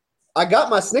I got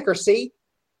my Snickers, see?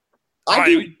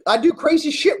 I do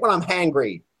crazy shit when I'm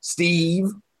hangry, Steve.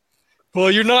 Well,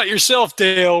 you're not yourself,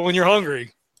 Dale, when you're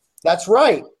hungry. That's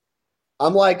right.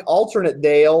 I'm like alternate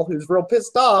Dale, who's real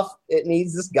pissed off. It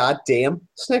needs this goddamn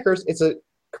Snickers. It's a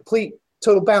complete,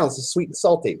 total balance of sweet and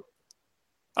salty.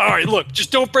 All right, look,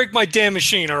 just don't break my damn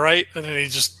machine, all right? And then he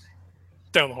just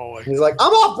down the hallway. He's like,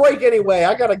 I'm off break anyway.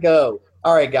 I gotta go.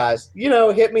 All right, guys. You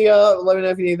know, hit me up. Let me know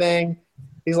if you need anything.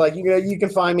 He's like, you can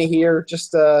find me here.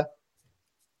 Just let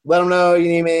them know you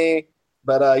need me.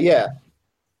 But yeah,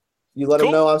 you let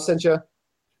them know I've sent you.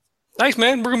 Thanks,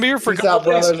 man. We're gonna be here for a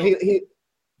couple couple days. Brothers.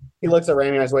 He looks at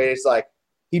Randy on his way. He's like,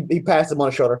 he pats him on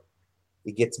the shoulder.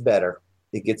 It gets better.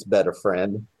 It gets better,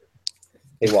 friend.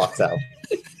 He walks out.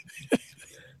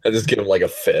 I just give him like a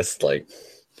fist, like,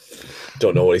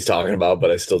 don't know what he's talking about, but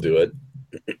I still do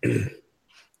it.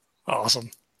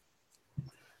 Awesome.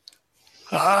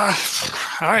 All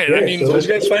right. Yeah, I mean, so what did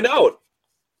you guys find out?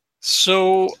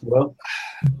 So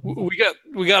we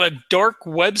got a dark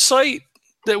website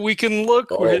that we can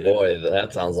look. Oh boy,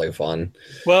 that sounds like fun.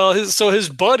 Well, his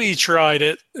buddy tried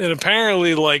it and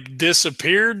apparently like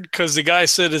disappeared because the guy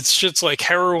said it's shit's like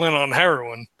heroin on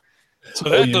heroin.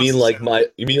 So you mean like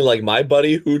my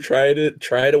buddy who tried a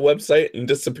website and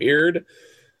disappeared?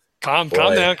 Calm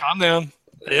down.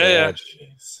 Yeah.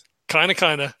 Kind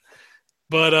of.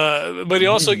 But he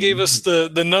also gave us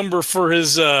the number for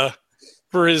his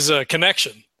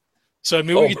connection. So I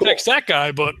mean, we could text that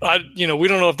guy, but we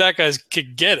don't know if that guy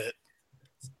could get it.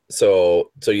 So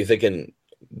you thinking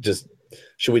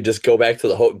should we just go back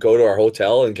to go to our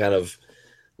hotel and kind of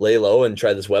lay low and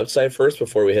try this website first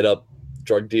before we hit up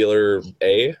drug dealer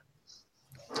A?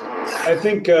 I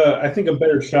think a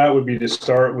better shot would be to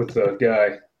start with the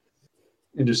guy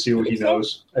and just see what he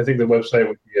knows. I think the website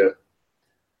would be a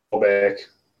fallback.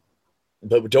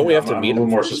 But don't we have to meet a little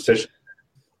more suspicious?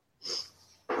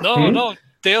 No.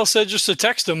 Dale said just to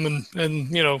text him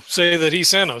and say that he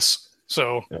sent us.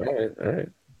 So all right.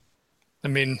 I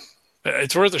mean,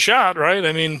 it's worth a shot, right?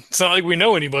 I mean, it's not like we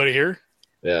know anybody here.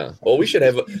 Yeah. Well, we should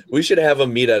have a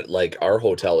meet at like our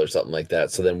hotel or something like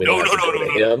that. So then we don't have to go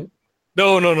to him.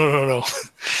 No.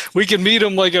 We can meet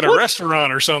him like at a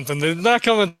restaurant or something. They're not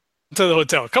coming to the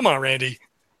hotel. Come on, Randy.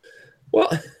 Well,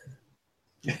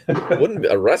 wouldn't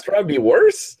a restaurant be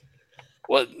worse?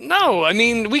 Well, no. I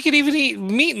mean, we could even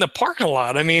meet in the parking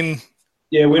lot. I mean,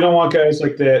 yeah, we don't want guys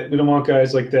like that. We don't want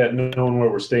guys like that knowing where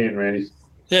we're staying, Randy.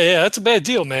 Yeah, that's a bad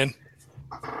deal, man.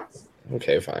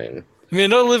 Okay, fine. I mean, I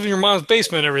know live in your mom's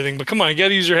basement and everything, but come on, you got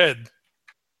to use your head.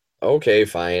 Okay,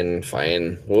 fine.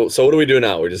 Well, so what do we do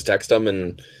now? We just text them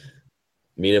and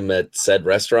meet him at said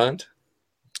restaurant?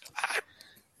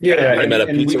 Yeah. I'm at a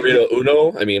Pizzeria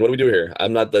Uno. I mean, what do we do here?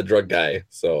 I'm not the drug guy,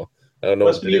 so. I don't know.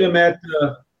 Let's meet him at.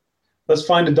 Let's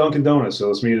find a Dunkin' Donuts. So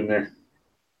let's meet him there.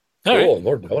 All right. Oh,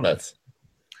 more donuts.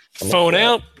 Phone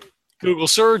out, Google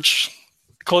search,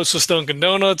 closest Dunkin'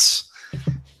 Donuts.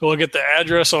 We'll get the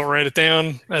address. I'll write it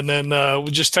down, and then we'll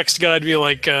just text the guy to be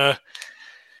like,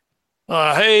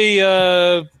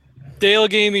 "Hey, Dale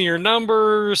gave me your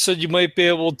number. Said you might be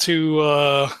able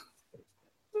to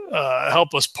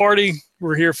help us party.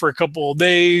 We're here for a couple of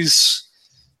days.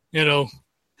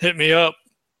 Hit me up.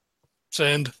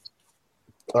 Send."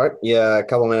 All right. Yeah. A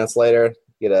couple minutes later,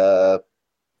 get a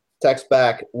text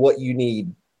back what you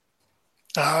need.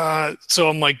 So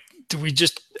I'm like, do we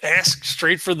just ask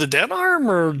straight for the dead arm,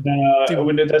 or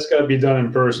that's got to be done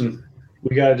in person.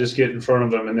 We got to just get in front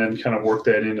of them and then kind of work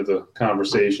that into the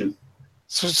conversation.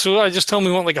 So I just tell him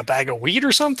we want like a bag of weed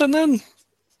or something then?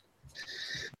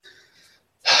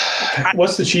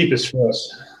 What's the cheapest for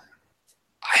us?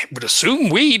 I would assume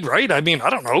weed, right? I mean, I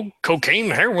don't know. Cocaine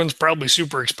and heroin's probably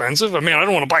super expensive. I mean, I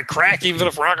don't want to buy crack even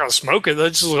if we're not going to smoke it.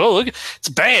 That's just, look, it's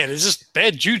bad. It's just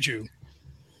bad juju.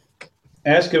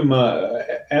 Ask him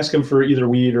for either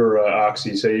weed or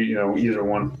oxy. Say, either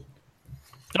one.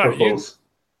 Or both.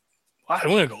 I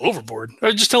don't want to go overboard.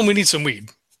 Just tell him we need some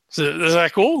weed. Is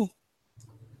that cool?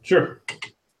 Sure.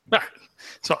 All right.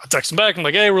 So I text him back. I'm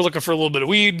like, hey, we're looking for a little bit of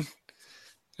weed.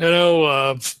 I don't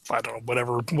know,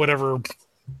 whatever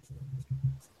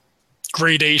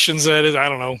gradations that is. I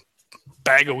don't know.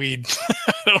 Bag of weed.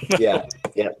 Yeah,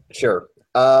 sure.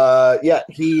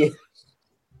 He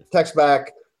texts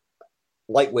back,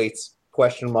 lightweights, ? Ha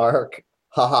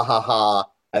ha ha ha,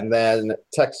 and then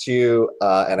texts you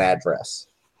an address.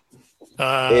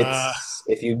 It's,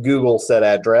 if you Google said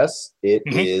address, it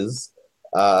is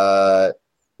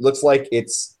looks like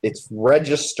it's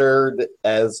registered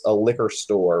as a liquor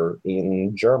store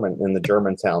in the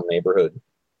Germantown neighborhood.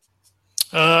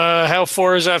 How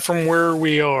far is that from where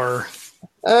we are?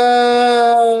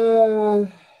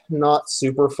 Not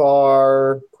super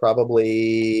far.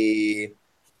 Probably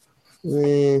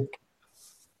not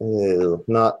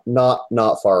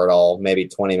far at all. Maybe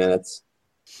 20 minutes.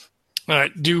 All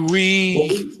right. Do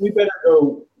we? We better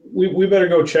go. We better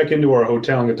go check into our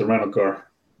hotel and get the rental car.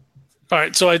 All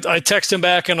right. So I text him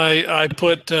back and I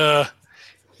put,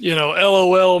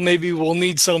 LOL. Maybe we'll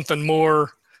need something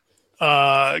more.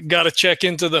 Got to check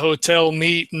into the hotel.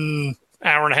 Meet in an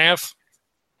hour and a half.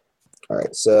 All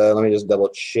right. So let me just double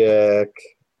check.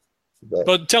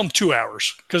 But tell him 2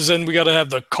 hours, because then we got to have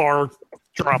the car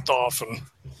dropped off. And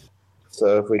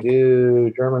so if we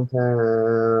do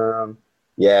Germantown,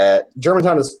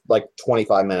 Germantown is like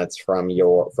 25 minutes from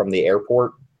the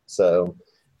airport. So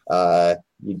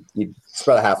it's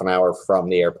about a half an hour from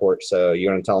the airport. So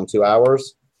you're going to tell him 2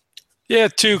 hours? Yeah,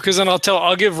 2, because then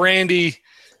I'll give Randy.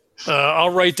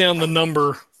 I'll write down the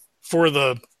number for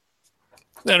the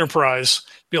Enterprise.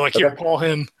 Be like, here, call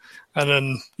him. And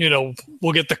then,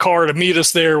 we'll get the car to meet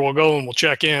us there. We'll go and we'll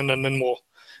check in, and then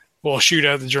we'll shoot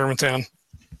out the Germantown.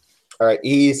 All right.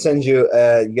 He sends you,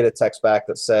 you get a text back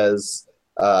that says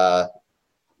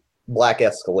Black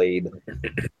Escalade.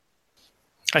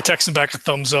 I text him back a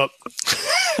thumbs up.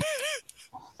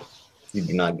 You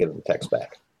do not get a text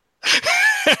back.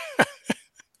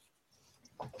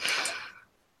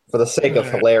 For the sake of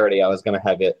hilarity, I was going to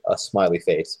have it a smiley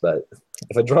face, but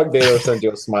if a drug dealer sends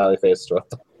you a smiley face or a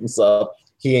thumbs up,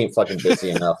 he ain't fucking busy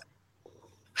enough.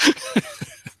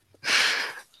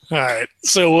 All right.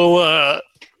 So we'll, I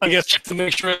guess, check to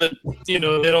make sure that, they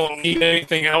don't need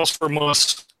anything else from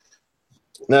us.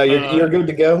 No, you're good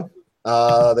to go.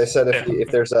 They said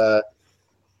if there's a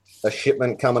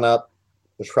shipment coming up,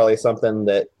 there's probably something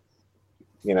that,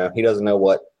 he doesn't know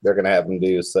what they're going to have him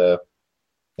do. So,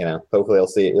 hopefully he'll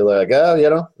see it. You're like,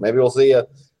 maybe we'll see you.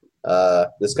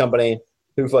 This company,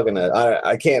 who fucking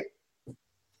I can't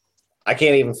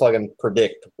even fucking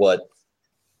predict what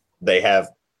they have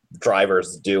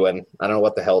drivers doing. I don't know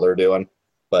what the hell they're doing,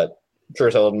 but I'm sure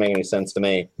it doesn't make any sense to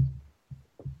me.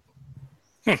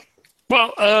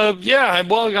 Well,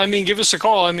 give us a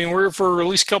call. I mean, we're for at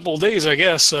least a couple of days, I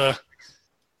guess,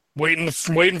 waiting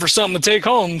for something to take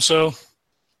home. So,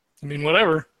 I mean,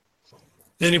 whatever.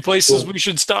 Any places we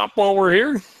should stop while we're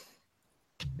here?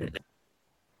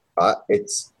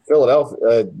 It's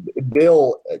Philadelphia.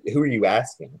 Bill, who are you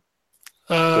asking?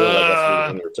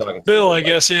 Bill, I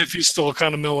guess, if he's still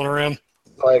kind of milling around.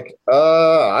 Like,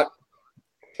 I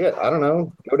don't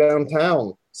know. Go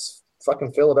downtown. It's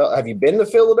fucking Philadelphia. Have you been to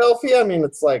Philadelphia? I mean,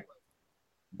 it's like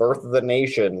Birth of the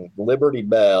Nation, Liberty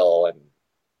Bell, and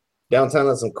downtown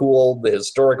has some cool old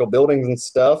historical buildings and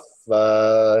stuff.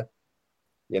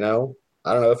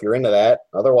 I don't know if you're into that.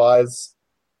 Otherwise,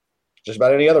 just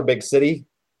about any other big city.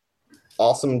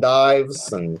 Awesome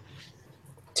dives and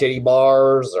titty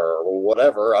bars or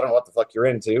whatever. I don't know what the fuck you're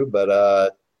into,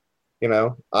 but you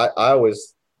know, I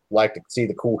always like to see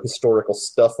the cool historical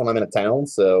stuff when I'm in a town.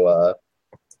 So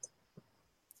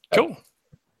cool.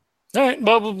 All right,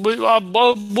 well,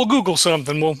 we'll Google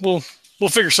something. We'll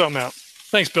figure something out.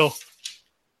 Thanks, Bill.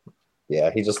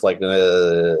 Yeah, he's just like. All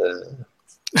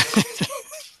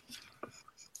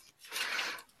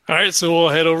right, so we'll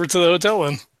head over to the hotel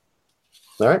then.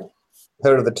 All right,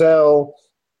 head to the hotel,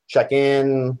 check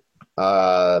in.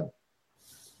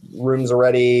 Rooms are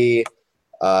ready.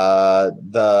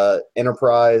 The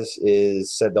Enterprise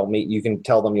is said they'll meet. You can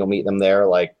tell them you'll meet them there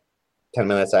like 10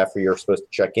 minutes after you're supposed to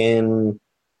check in.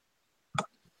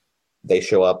 They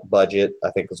show up. Budget, I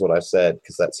think, is what I said,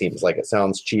 because that seems like it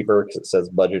sounds cheaper because it says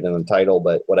budget in the title,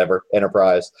 but whatever.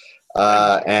 Enterprise,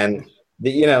 and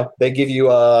they give you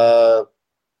a,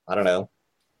 I don't know,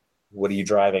 what are you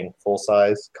driving? Full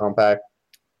size, compact?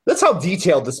 That's how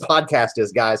detailed this podcast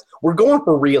is, guys. We're going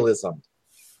for realism.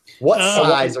 What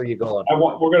size are you going?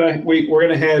 We're gonna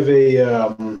have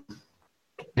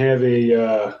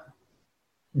a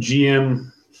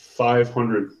GM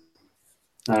 500.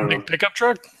 I don't know. Big pickup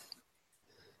truck?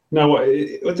 No,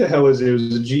 what the hell is it? It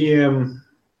was a GM.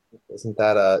 Isn't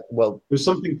that a well? It was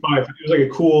something 5. It was like a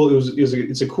cool.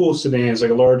 It's a cool sedan. It's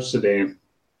like a large sedan.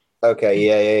 Okay,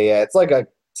 yeah. It's like a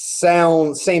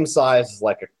same size as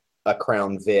like a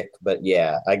Crown Vic, but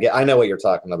yeah, I know what you're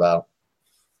talking about.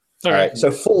 All right,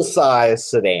 so full size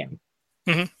sedan.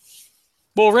 Mm-hmm.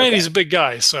 Well, Randy's a big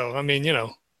guy, so I mean,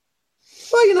 Well,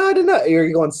 I didn't know. Are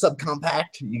you going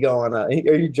subcompact? You going? Are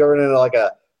you driving into like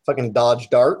a fucking Dodge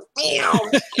Dart? I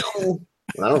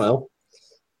don't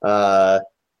know.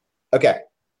 Okay,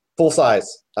 full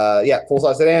size. Full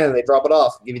size sedan. They drop it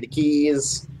off, give you the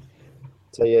keys.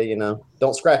 Tell you,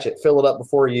 don't scratch it. Fill it up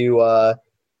before you.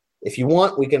 If you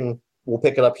want, we'll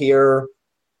pick it up here.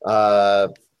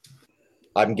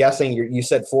 I'm guessing you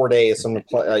said 4 days, so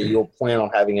you'll plan on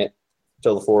having it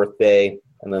till the 4th day,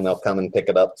 and then they'll come and pick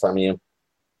it up from you.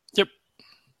 Yep.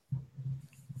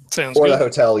 Sounds or good. The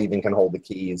hotel even can hold the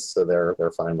keys, so they're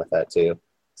fine with that too,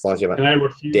 as long as you haven't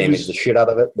damaged the shit out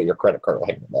of it. But your credit card will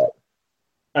handle that.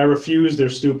 I refuse their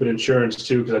stupid insurance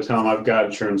too, because I tell them I've got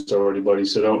insurance already, buddy.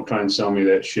 So don't try and sell me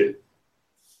that shit.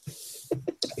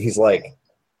 He's like,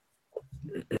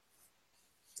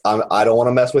 I don't want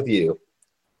to mess with you.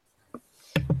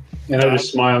 And I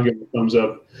just smile and give him a thumbs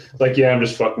up. Like, yeah, I'm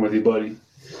just fucking with you, buddy.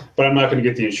 But I'm not going to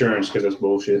get the insurance because that's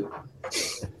bullshit.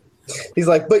 He's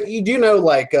like, but you do know,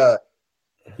 like,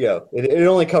 it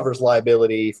only covers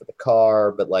liability for the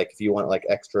car, but like, if you want like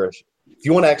extra, do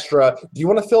you want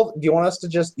us to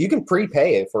just, you can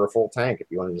prepay it for a full tank if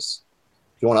you want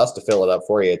us to fill it up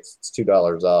for you, it's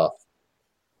 $2 off.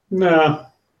 Nah.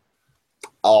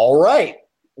 All right.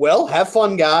 Well, have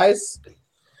fun, guys.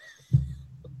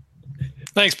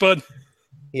 Thanks, bud.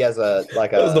 He has that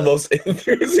was the most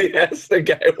enthusiastic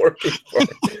guy working for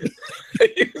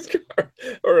a used car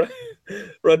or a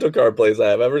rental car place I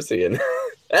have ever seen.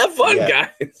 Have fun,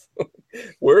 guys.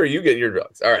 Where are you getting your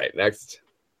drugs? All right, next.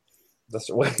 That's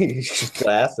what you should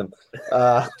ask him.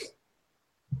 I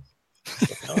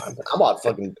bought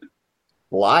fucking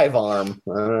Live Arm.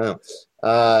 I don't know.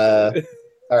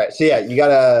 All right, so yeah, you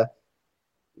got a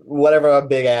whatever a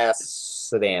big ass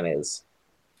sedan is,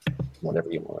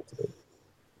 whatever you want it to be.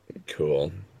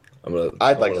 Cool.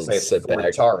 I'd like to say it's a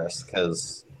Ford Taurus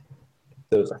because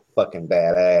those are fucking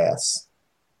badass.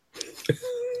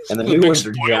 And the new ones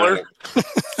are giant.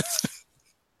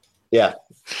 Yeah.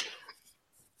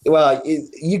 Well,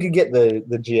 you could get the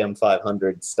GM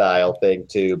 500 style thing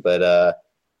too, but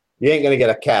you ain't gonna get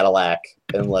a Cadillac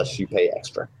unless you pay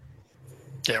extra.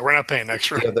 Yeah, we're not paying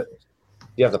extra. Do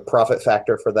you have the profit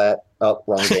factor for that? Oh,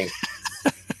 wrong game.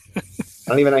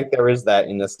 I don't even think there is that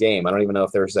in this game. I don't even know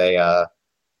if there's a.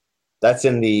 That's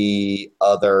in the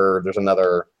other. There's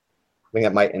another. I think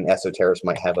that might in Esoterrors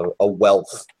might have a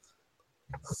wealth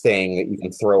thing that you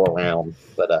can throw around,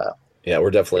 but yeah, we're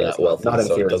definitely not wealthy. Not in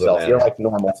Fear itself. You're like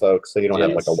normal folks, so you don't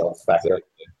have like a wealth factor.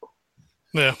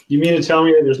 Yeah. You mean to tell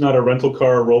me that there's not a rental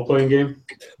car role playing game?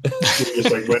 You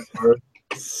just like rent cars.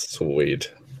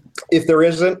 Sweet. If there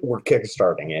isn't, we're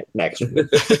kickstarting it next week.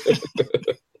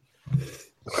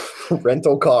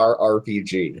 Rental car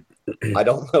RPG. I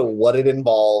don't know what it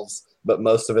involves, but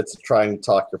most of it's trying to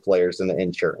talk your players into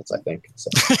insurance, I think. So.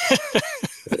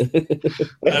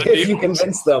 If you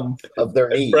convince them of their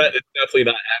need. Brett is definitely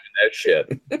not having that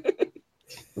shit.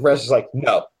 Brett's just like,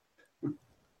 no.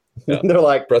 Yeah. They're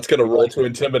like, Brett's going to roll to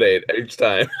intimidate each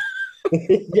time.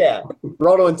 Yeah,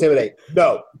 roll to intimidate.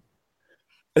 No.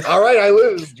 All right, I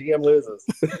lose. GM loses.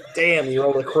 Damn, you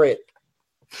rolled a crit.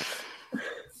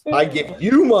 I give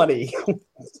you money. Bring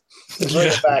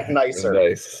it back nicer.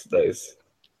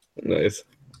 Nice.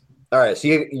 All right, so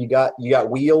you got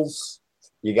wheels.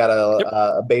 You got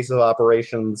a base of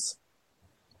operations.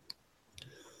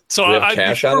 So I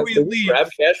cash on it. Did we grab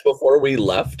cash before we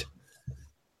left?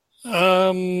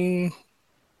 It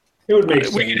would make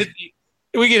sense.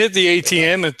 We could hit the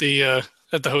ATM at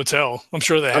the hotel. I'm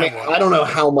sure they have one. I don't know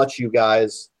how much you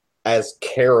guys as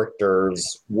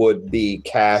characters would be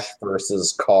cash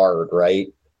versus card, right?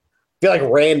 I feel like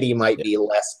Randy might be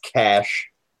less cash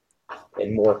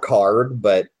and more card,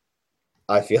 but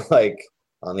I feel like,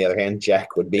 on the other hand,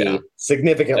 Jack would be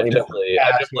significantly more cash.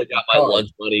 I definitely got my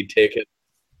lunch money taken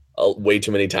way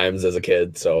too many times as a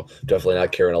kid, so definitely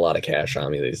not carrying a lot of cash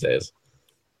on me these days.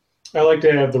 I like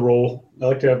to have the roll. I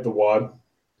like to have the wad.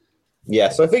 Yeah,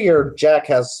 so I figure Jack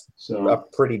has a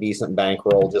pretty decent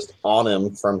bankroll just on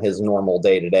him from his normal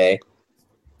day-to-day.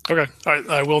 Okay,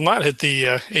 I will not hit the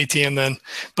ATM then.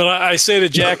 But I say to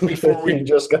Jack before You're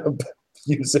just going to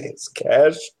use his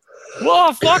cash?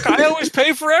 Well, fuck, I always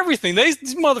pay for everything.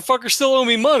 These motherfuckers still owe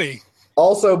me money.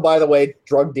 Also, by the way,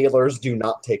 drug dealers do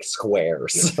not take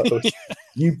squares, so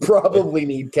you probably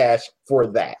need cash for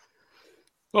that.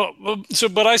 Well,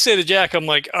 but I say to Jack, I'm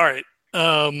like, all right,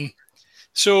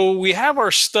 so we have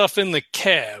our stuff in the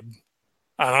cab.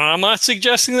 I'm not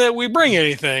suggesting that we bring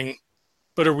anything,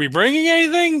 but are we bringing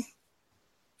anything?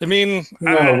 I mean,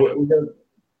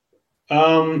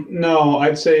 no,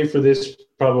 I'd say for this,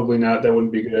 probably not. That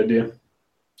wouldn't be a good idea.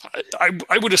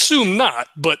 I would assume not,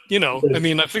 but I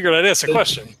mean, I figured I'd ask a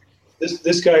question.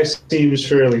 This guy seems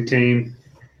fairly tame.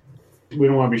 We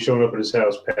don't want to be showing up at his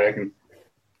house packing.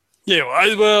 Yeah,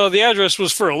 well, the address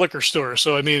was for a liquor store,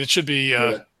 so I mean, it should be,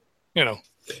 Yeah,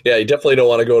 you definitely don't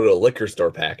want to go to a liquor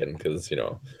store packing because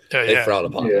they frown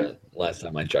upon that. Last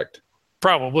time I checked,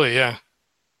 probably, yeah.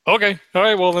 Okay, all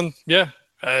right, well then, yeah.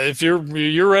 If you're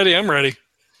ready, I'm ready.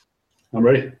 I'm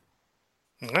ready.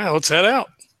 Well, let's head out.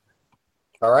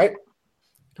 All right.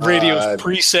 Radio's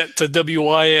preset to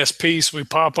WISP, so we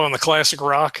pop on the classic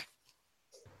rock.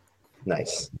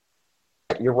 Nice.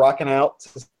 You're rocking out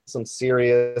to some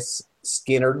serious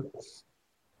Skinner,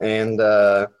 and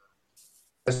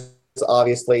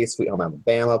obviously Sweet Home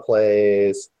Alabama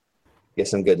plays. Get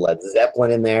some good Led Zeppelin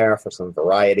in there for some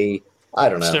variety. I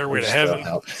don't know. Stairway to Heaven.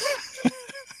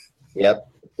 Yep.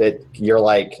 You're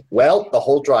like, well, the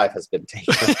whole drive has been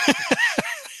taken.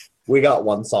 We got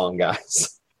one song,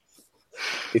 guys.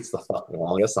 It's the fucking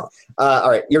longest song. All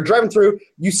right, you're driving through.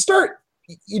 You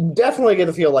definitely get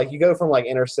to feel like you go from like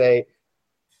interstate,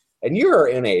 and you're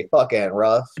in a fucking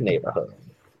rough neighborhood,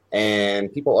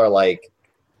 and people are like,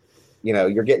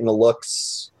 you're getting the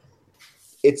looks.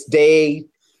 It's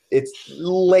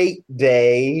late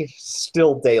day,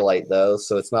 still daylight though,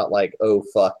 so it's not like, oh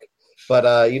fuck.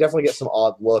 But you definitely get some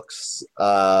odd looks.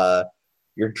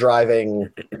 You're driving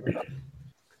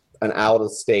an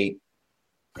out-of-state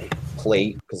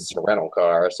plate because it's a rental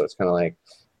car, so it's kind of like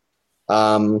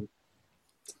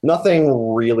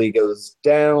nothing really goes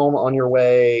down on your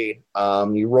way.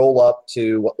 You roll up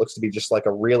to what looks to be just like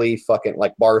a really fucking,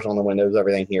 like, bars on the windows.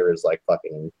 Everything here is like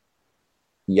fucking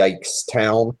yikes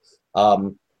town.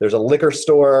 There's a liquor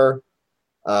store,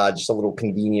 just a little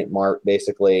convenient mart,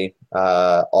 basically,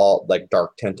 all like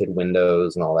dark tinted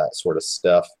windows and all that sort of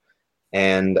stuff.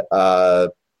 And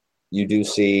you do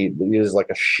see there's like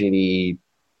a shitty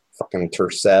fucking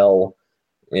Tercel,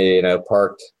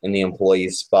 parked in the employee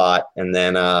spot. And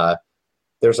then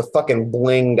there's a fucking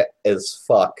blinged as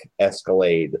fuck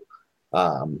Escalade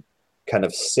kind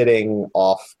of sitting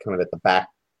off kind of at the back,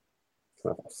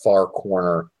 kind of far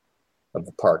corner of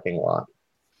the parking lot.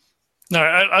 No,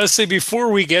 I'd say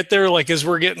before we get there, like as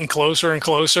we're getting closer and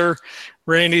closer,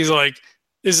 Randy's like,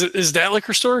 is that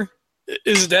liquor store?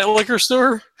 Is it that liquor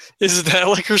store? Is it that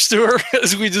liquor store?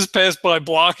 As we just pass by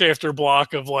block after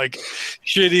block of like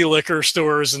shitty liquor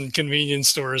stores and convenience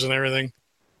stores and everything.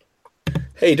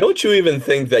 Hey, don't you even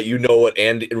think that you know what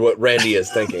Randy is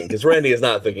thinking? Because Randy is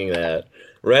not thinking that.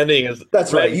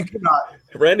 That's right. You cannot.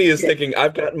 Randy is thinking,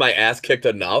 I've gotten my ass kicked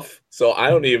enough, so I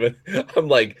don't even. I'm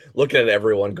like looking at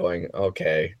everyone, going,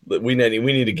 okay, we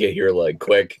need to get here like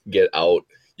quick, get out.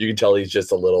 You can tell he's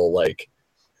just a little like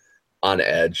on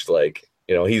edge, like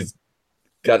he's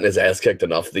gotten his ass kicked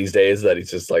enough these days that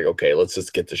he's just like, okay, let's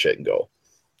just get the shit and go.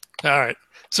 All right.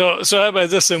 So how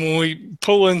about this? And when we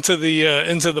pull into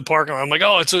the parking lot, I'm like,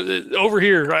 oh, it's over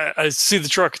here. I see the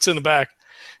truck. It's in the back.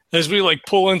 As we like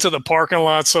pull into the parking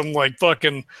lot, some like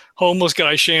fucking homeless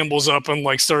guy shambles up and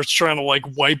like starts trying to like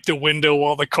wipe the window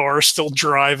while the car is still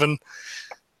driving.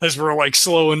 As we're like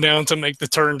slowing down to make the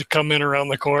turn to come in around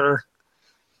the corner.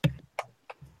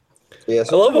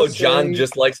 Yes, I love how John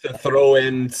just likes to throw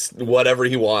in whatever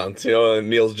he wants, and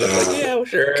Neil's just like, yeah,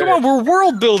 sure. Come on, we're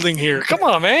world building here. Come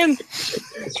on, man.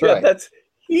 That's right.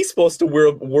 He's supposed to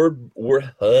word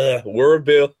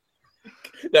build.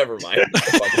 Never mind.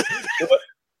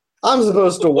 I'm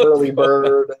supposed to whirly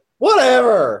bird.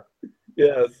 Whatever.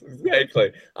 Yes,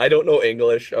 exactly. I don't know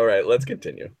English. All right, let's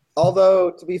continue.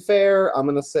 Although, to be fair, I'm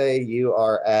going to say you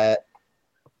are at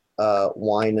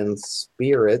Wine and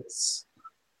Spirits.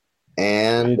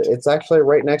 And it's actually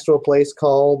right next to a place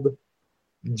called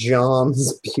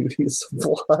John's Beauty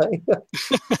Supply.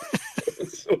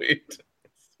 Sweet.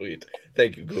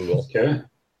 Thank you, Google. Okay.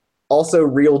 Also,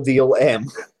 Real Deal M.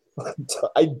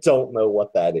 I don't know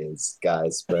what that is,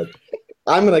 guys, but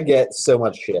I'm gonna get so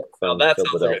much shit from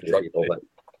Philadelphia people.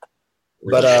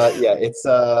 But yeah, it's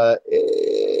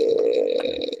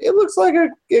it looks like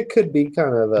it could be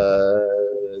kind of a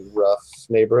rough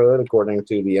neighborhood according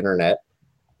to the internet,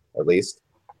 at least.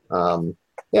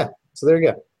 Yeah, so there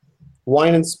you go.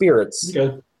 Wine and Spirits.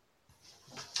 Okay.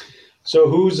 So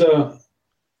who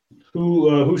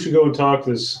should go and talk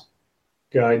to this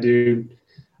guy, dude?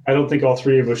 I don't think all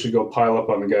three of us should go pile up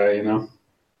on the guy,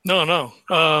 No.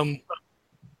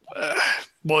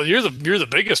 Well, you're the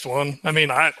biggest one. I mean,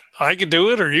 I could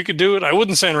do it, or you could do it. I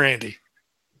wouldn't send Randy.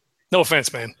 No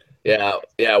offense, man. Yeah.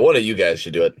 One of you guys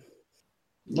should do it.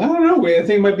 I don't know. I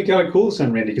think it might be kind of cool to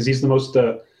send Randy because he's the most,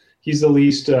 he's the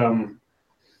least, the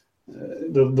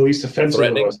least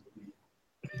offensive of us.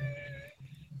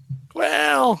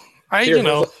 Well,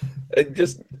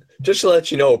 Just to let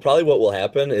you know, probably what will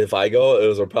happen if I go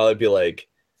is it'll probably be like,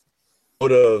 would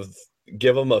have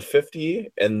give him a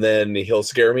 50 and then he'll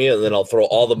scare me and then I'll throw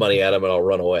all the money at him and I'll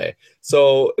run away.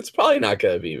 So it's probably not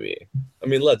going to be me. I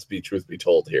mean, truth be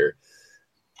told here.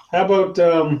 How about,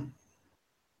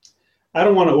 I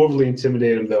don't want to overly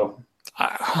intimidate him though. All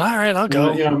right, I'll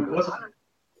go.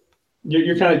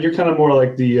 You're kind of more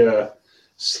like the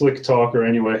slick talker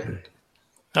anyway.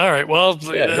 All right. Well,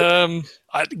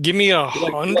 give me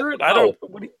 100. I don't.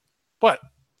 What?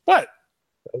 That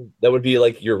would be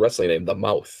like your wrestling name, the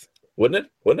Mouth, wouldn't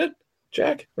it,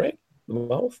 Jack? Right, the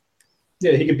Mouth.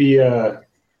 Yeah, he could be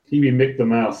Mick the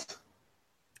Mouth.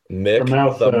 Mick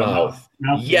the Mouth.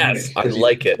 Yes, I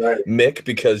like it. Right. Mick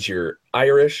because you're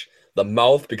Irish. The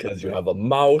Mouth because you have a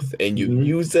mouth and you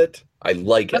use it. I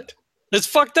like it. It's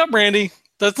fucked up, Randy.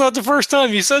 That's not the first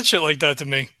time you said shit like that to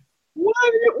me. What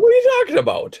are you talking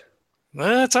about?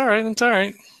 That's all right. It's all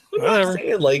right. Whatever.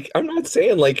 I'm not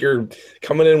saying like you're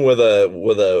coming in with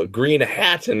a green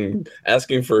hat and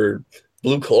asking for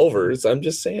blue clovers. I'm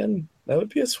just saying that would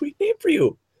be a sweet name for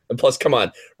you. And plus, come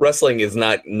on, wrestling is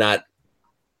not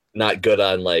good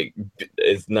on like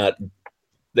it's not.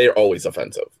 They're always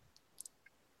offensive.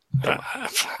 All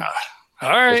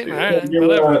right.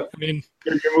 Whatever. I mean,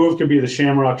 your move could be the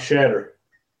Shamrock Shatter.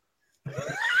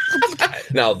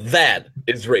 Now that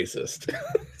is racist.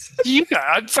 You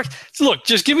got look.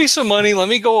 Just give me some money. Let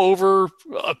me go over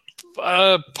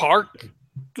a park,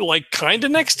 like kind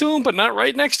of next to him, but not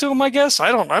right next to him. I guess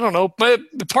I don't know. But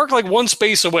park like one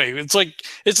space away. It's like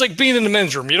being in the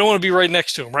men's room. You don't want to be right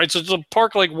next to him, right? So it's a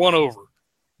park like one over.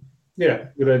 Yeah,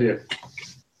 good idea.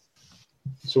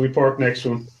 So we park next to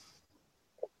him.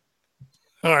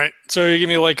 All right. So you give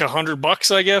me like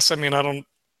 $100, I guess. I mean, I don't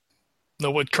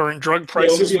know what current drug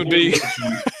prices would be.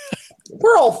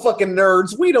 We're all fucking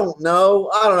nerds. We don't know.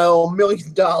 I don't know. $1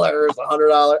 million,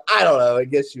 $100. I don't know.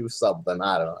 It gets you something.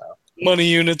 I don't know. Money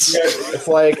units. It's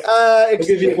like we'll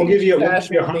give you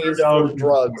 $100 for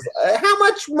drugs. How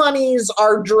much monies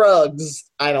are drugs?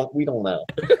 We don't know.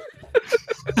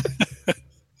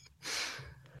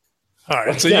 All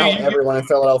right. So now everyone in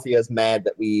Philadelphia is mad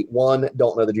that we, one,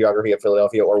 don't know the geography of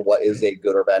Philadelphia or what is a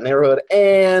good or bad neighborhood,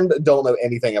 and don't know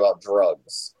anything about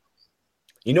drugs.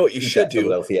 You know what you should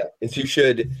do is you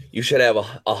should have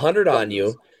 100 on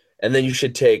you, and then you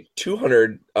should take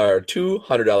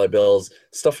 $200 bills,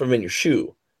 stuff them in your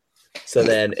shoe. So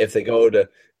then if they go to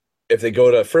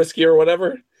Frisky or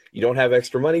whatever, you don't have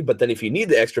extra money. But then if you need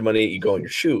the extra money, you go in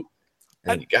your shoe,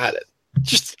 and you got it.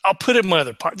 I'll put it in my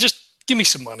other pocket. Just give me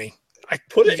some money. I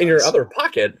put it in your other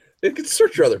pocket. You can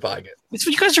search your other pocket. It's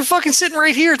you guys are fucking sitting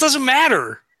right here. It doesn't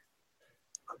matter.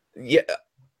 Yeah.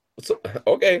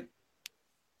 Okay.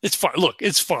 It's fine. Look,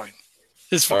 it's fine.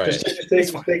 It's fine. Right. Just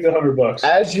take the $100.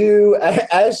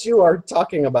 As you are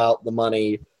talking about the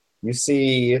money, you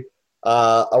see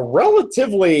a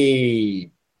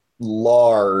relatively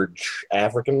large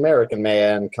African American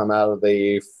man come out of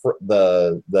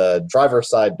the driver's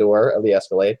side door of the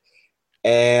Escalade,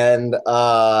 and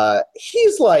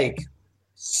he's like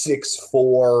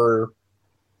 6'4",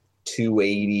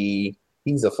 280.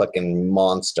 He's a fucking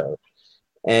monster.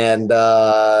 and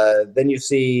then you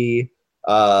see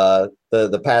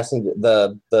the passenger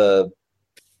the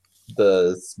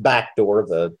back door,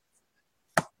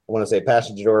 I want to say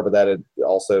passenger door, but that would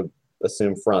also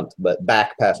assume front, but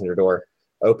back passenger door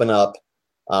open up,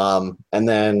 and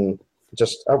then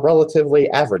just a relatively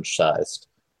average sized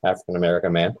African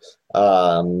American man.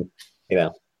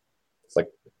 It's like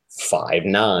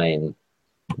 5'9",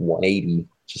 180,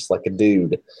 just like a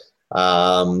dude.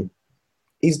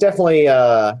 He's definitely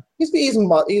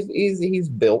he's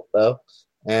built though,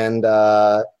 and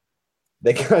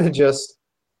they kind of just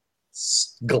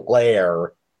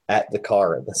glare at the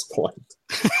car at this point.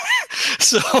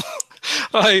 So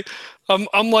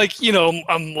I'm like,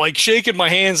 I'm like shaking my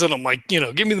hands and I'm like,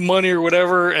 give me the money or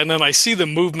whatever. And then I see the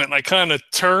movement and I kind of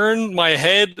turn my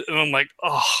head and I'm like,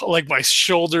 oh, like my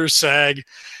shoulders sag.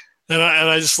 And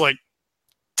I just like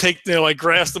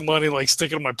grasp the money, like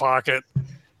stick it in my pocket.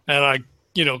 And I,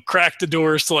 crack the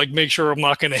doors to like make sure I'm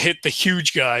not going to hit the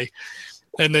huge guy.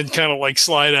 And then kind of like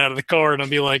slide out of the car and I'll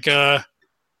be like, how's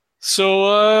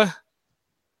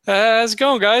it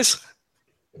going, guys?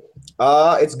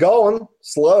 It's going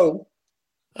slow.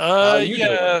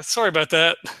 Yeah, sorry about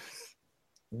that.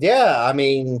 Yeah, I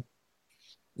mean,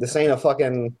 this ain't a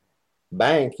fucking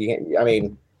bank.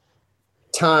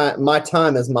 My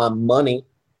time is my money.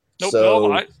 Nope, so,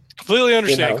 no, I completely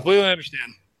understand. Completely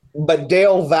understand. But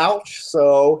Dale vouch,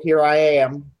 so here I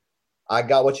am. I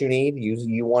got what you need.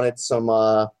 You wanted some.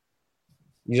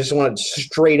 You just wanted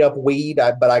straight up weed,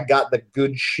 but I got the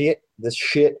good shit. This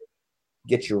shit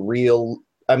gets you real.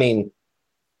 I mean,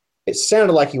 it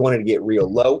sounded like you wanted to get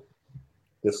real low.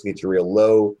 This will get you real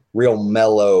low, real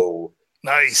mellow,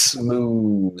 nice,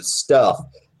 smooth stuff.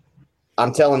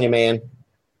 I'm telling you, man.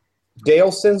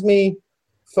 Dale sends me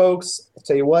folks. I'll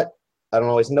tell you what, I don't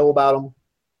always know about them.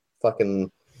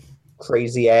 Fucking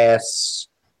crazy ass.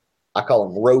 I call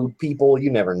them road people. You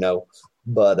never know.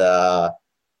 But,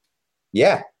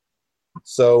 yeah.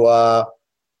 So,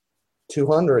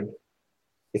 200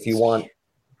 if you want.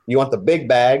 You want the big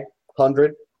bag,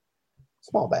 100.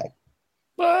 Small bag.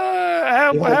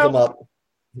 How he holds them up.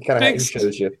 He kind of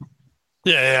shows you.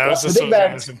 Yeah. The big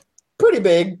bag's pretty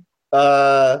big.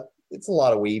 It's a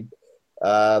lot of weed.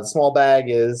 The small bag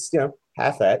is,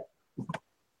 half that.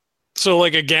 So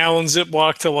like a gallon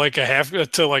Ziploc to like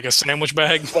a sandwich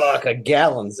bag. Fuck, a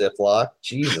gallon Ziploc.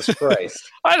 Jesus Christ.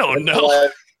 I don't know.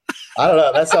 I don't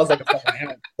know. That sounds like a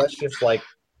fucking. That's just like.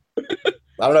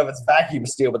 I don't know if it's vacuum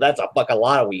steel, but that's a fucking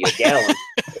lot of weed. A gallon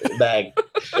bag.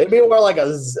 It'd be more like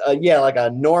like a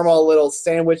normal little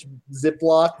sandwich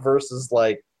Ziploc versus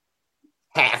like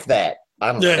half that.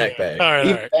 I don't know. That bag. All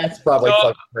right. That's probably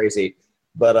fucking crazy.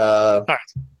 But all right.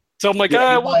 So I'm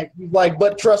like,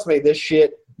 but trust me, this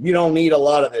shit. You don't need a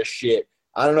lot of this shit.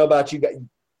 I don't know about you guys.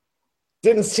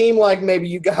 Didn't seem like maybe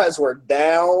you guys were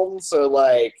down, so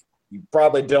like you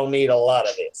probably don't need a lot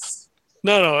of this.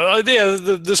 No. Yeah,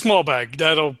 the small bag.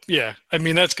 That'll. Yeah. I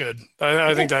mean, that's good.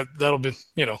 I think that'll be.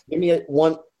 Give me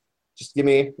one. Just give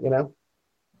me.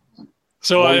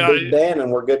 So Big Ben,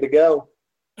 and we're good to go.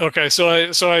 Okay. So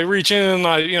I reach in and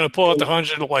I pull out the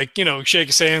 100 to like shake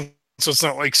his hand so it's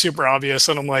not like super obvious,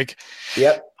 and I'm like,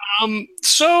 yep.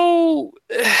 So,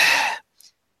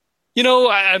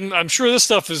 I'm sure this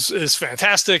stuff is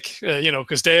fantastic,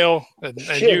 because Dale and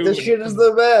you. This shit is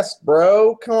the best,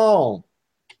 bro. Come on.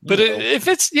 But if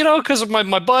it's, because of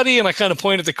my buddy, and I kind of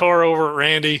pointed the car over at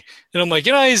Randy, and I'm like,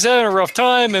 he's having a rough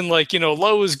time, and like,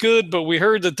 low is good, but we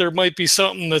heard that there might be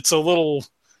something that's a little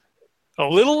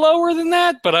lower than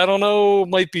that, but I don't know,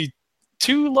 might be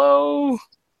too low.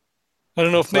 I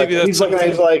don't know if maybe that's he's looking at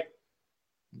he's like,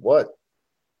 what?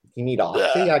 You need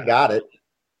Oxy? I got it.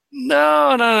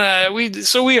 No.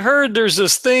 We heard there's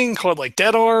this thing called like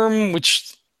Dead Arm,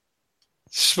 which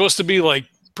is supposed to be like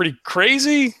pretty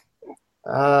crazy.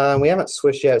 We haven't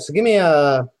switched yet. So give me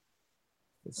a.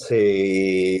 Let's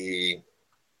see.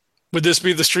 Would this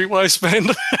be the streetwise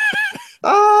spend?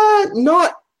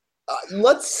 Not.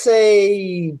 Let's say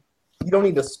you don't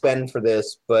need to spend for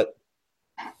this, but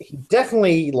he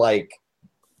definitely like.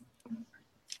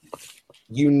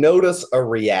 You notice a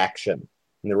reaction.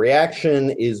 And the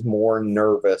reaction is more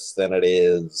nervous than it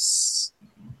is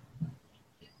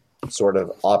sort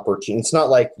of opportune. It's not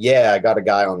like, I got a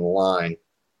guy on the line.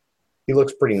 He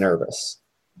looks pretty nervous.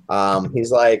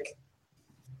 He's like,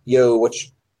 he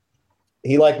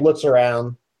like looks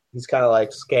around. He's kind of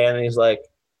like scanning. He's like,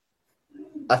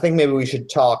 I think maybe we should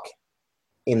talk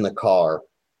in the car.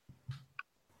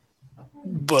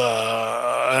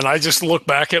 And I just look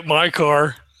back at my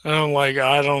car. And I'm like,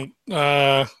 I don't.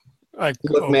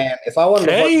 Look, man, if I wanted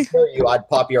to fucking kill you, I'd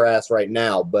pop your ass right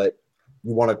now. But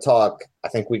You want to talk? I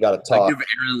think we got to talk.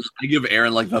 I give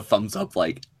Aaron like the thumbs up,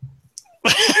 like.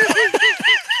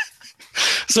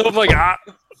 So I'm like,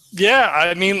 yeah,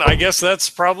 I mean, I guess that's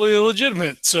probably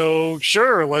legitimate. So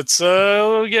sure, let's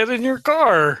get in your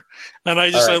car. And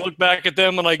I just I look back at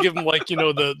them and I give them like, you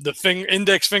know, the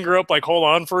index finger up, like hold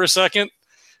on for a second.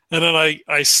 And then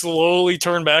I slowly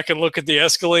turn back and look at the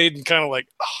Escalade and kind of like,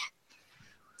 oh.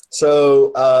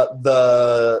 So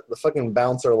the fucking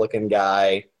bouncer looking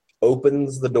guy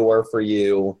opens the door for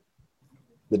you.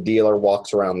 The dealer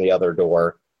walks around the other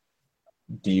door.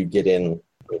 Do you get in?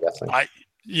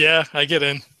 Yeah, I get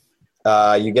in.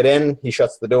 You get in. He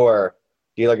shuts the door.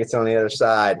 Dealer gets on the other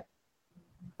side.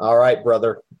 All right,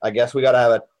 brother. I guess we gotta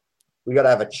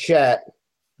have a chat.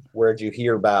 Where'd you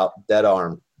hear about Dead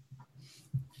Arm?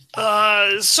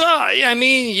 So I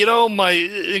mean, you know,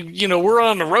 we're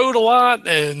on the road a lot,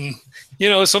 and you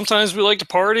know, sometimes we like to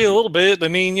party a little bit. I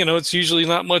mean, you know, it's usually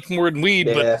not much more than weed.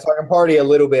 Yeah, but fucking party a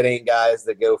little bit ain't guys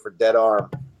that go for Dead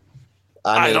Arm.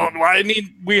 I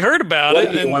mean, we heard about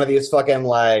it. And one of these fucking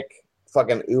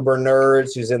Uber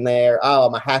nerds who's in there. Oh,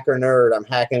 I'm a hacker nerd. I'm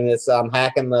hacking this. I'm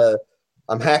hacking the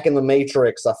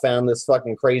Matrix. I found this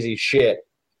fucking crazy shit.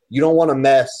 You don't want to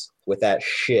mess with that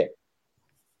shit.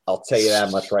 I'll tell you that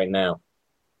much right now.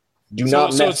 Do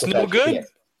not mess with that shit. So it's no good?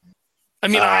 I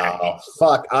mean,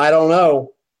 fuck. I don't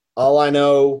know. All I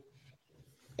know,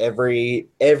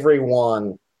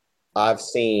 everyone I've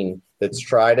seen that's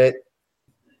tried it,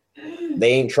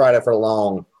 they ain't tried it for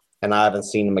long, and I haven't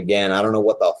seen them again. I don't know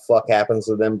what the fuck happens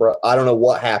to them, bro. I don't know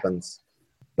what happens,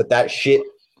 but that shit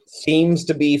seems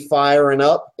to be firing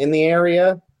up in the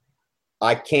area.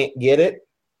 I can't get it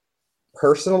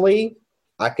personally.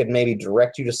 I could maybe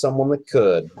direct you to someone that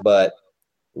could, but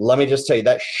let me just tell you,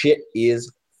 that shit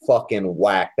is fucking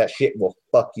whack. That shit will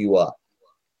fuck you up.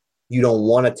 You don't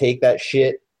want to take that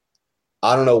shit.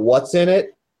 I don't know what's in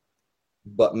it,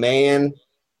 but man,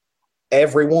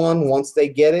 everyone, once they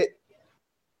get it,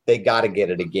 they got to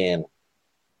get it again.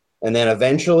 And then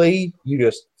eventually you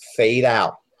just fade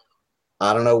out.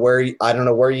 I don't know where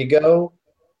you go.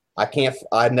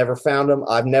 I've never found them.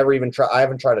 I haven't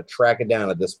tried to track it down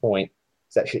at this point.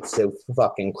 That shit's so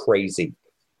fucking crazy.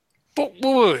 But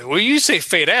wait, when you say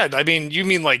fade out, I mean, you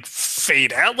mean like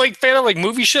fade out, like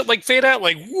movie shit, like fade out,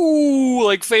 like woo,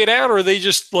 like fade out, or are they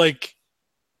just like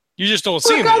you just don't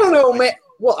see them? I don't know, man.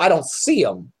 Well, I don't see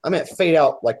them. I meant fade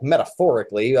out, like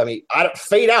metaphorically. I mean, I don't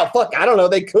fade out. Fuck, I don't know.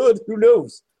 They could. Who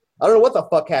knows? I don't know what the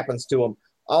fuck happens to them.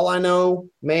 All I know,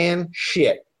 man,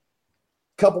 shit.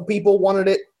 Couple people wanted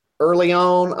it early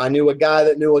on. I knew a guy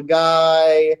that knew a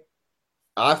guy.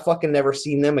 I fucking never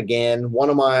seen them again. One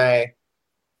of my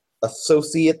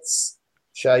associates,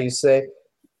 shall you say,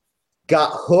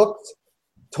 got hooked,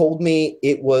 told me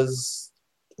it was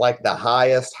like the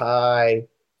highest high.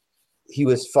 He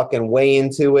was fucking way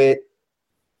into it.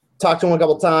 Talked to him a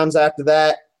couple times after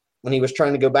that when he was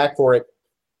trying to go back for it.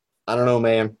 I don't know,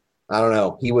 man. I don't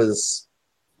know. He was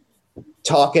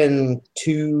talking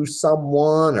to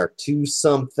someone or to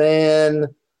something,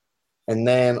 and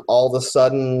then all of a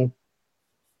sudden,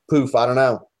 poof, I don't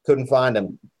know. Couldn't find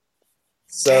him.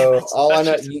 So damn, all I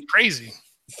know, crazy.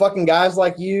 Fucking guys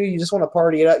like you just want to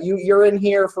party it up. You're in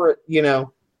here for, you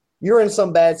know, you're in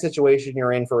some bad situation.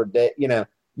 You're in for a day, you know,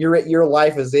 your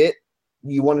life is it.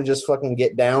 You want to just fucking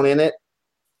get down in it.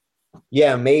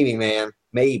 Yeah, maybe, man.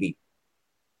 Maybe.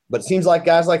 But it seems like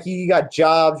guys like you got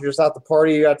jobs. You're just out to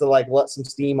party. You got to like let some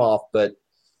steam off. But,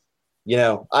 you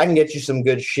know, I can get you some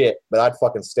good shit, but I'd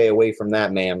fucking stay away from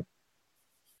that, man.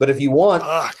 But if you want,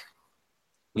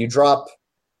 you drop.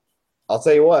 I'll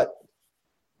tell you what.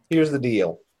 Here's the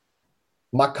deal.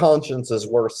 My conscience is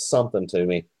worth something to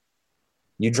me.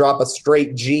 You drop a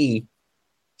straight G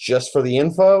just for the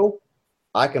info,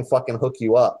 I can fucking hook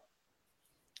you up.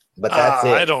 But that's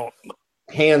it. I don't.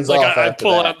 Hands off. I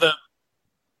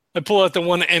pull out the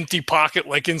one empty pocket,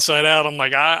 like inside out. I'm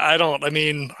like, I don't. I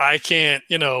mean, I can't.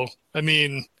 You know. I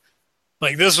mean,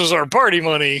 like this was our party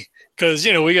money because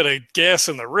you know we got a gas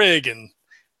in the rig and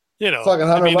you know. Fucking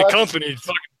 $100. I mean, the company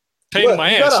fucking paid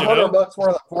my ass. You got $100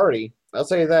 worth of party. I'll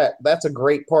tell you that. That's a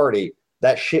great party.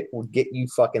 That shit will get you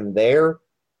fucking there.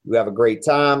 You have a great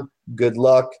time. Good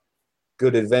luck.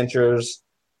 Good adventures.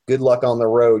 Good luck on the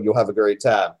road. You'll have a great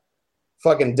time.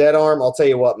 Fucking Dead Arm, I'll tell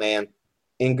you what, man.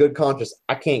 In good conscience,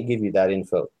 I can't give you that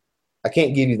info. I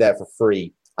can't give you that for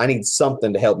free. I need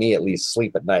something to help me at least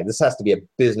sleep at night. This has to be a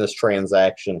business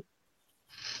transaction.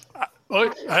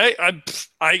 I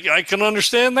can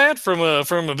understand that from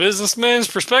a businessman's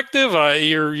perspective.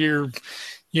 You're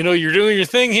doing your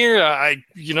thing here.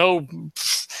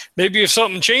 Maybe if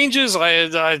something changes,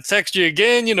 I text you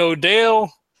again. You know,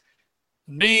 Dale.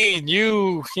 me and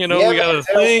you, we got a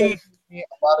man, thing.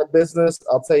 A lot of business.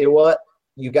 I'll tell you what,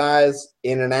 you guys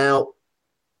in and out,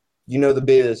 you know the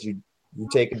biz. You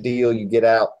take a deal, you get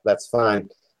out, that's fine.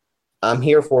 I'm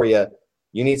here for you.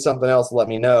 You need something else, let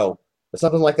me know. But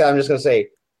something like that, I'm just going to say,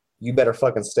 you better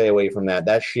fucking stay away from that.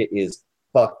 That shit is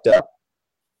fucked up.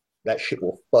 That shit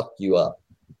will fuck you up.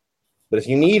 But if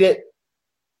you need it,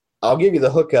 I'll give you the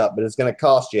hookup, but it's going to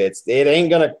cost you. That ain't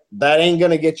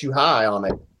going to get you high on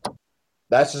it.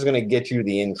 That's just going to get you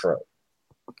the intro.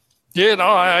 Yeah, no,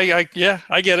 I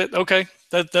get it. Okay.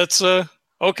 That's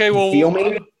okay. Well, you feel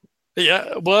me?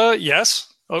 Yeah. Well,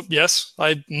 yes. Oh, yes.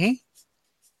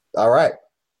 All right.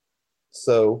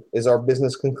 So is our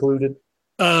business concluded?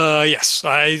 Yes,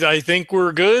 I think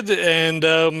we're good, and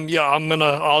I'm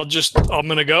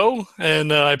gonna go,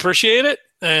 and I appreciate it.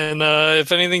 And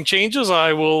if anything changes,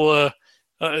 I will,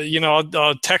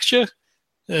 I'll text you.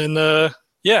 And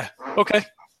yeah, okay.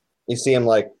 You see him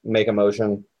like make a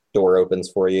motion. Door opens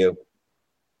for you.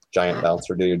 Giant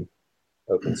bouncer dude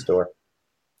opens door.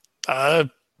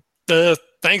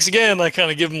 Thanks again. I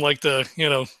kind of give him like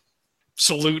the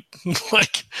salute,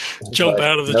 like jump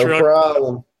out of the truck. No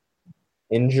problem.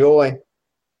 Enjoy.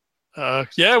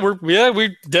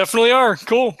 We definitely are.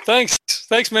 Cool. Thanks,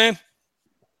 man.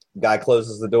 Guy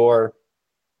closes the door,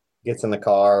 gets in the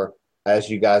car. As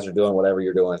you guys are doing whatever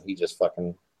you're doing, he just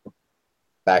fucking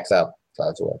backs out,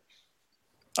 drives away.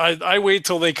 I wait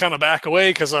till they kind of back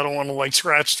away because I don't want to like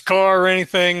scratch the car or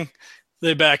anything.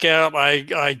 They back out.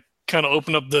 I kind of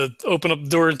open up the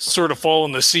door and sort of fall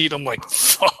in the seat. I'm like,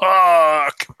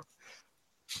 fuck.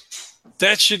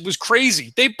 That shit was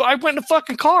crazy. I went in a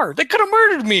fucking car. They could have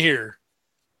murdered me here.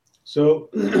 So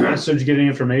did you get any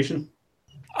information?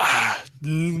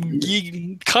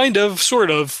 Kind of,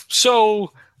 sort of.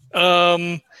 So,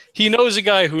 he knows a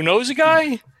guy who knows a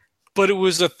guy, but it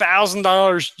was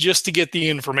 $1,000 just to get the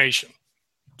information.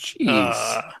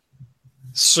 Jeez.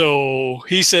 So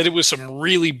he said it was some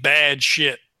really bad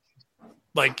shit.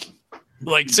 Like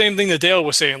same thing that Dale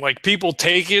was saying. Like people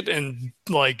take it and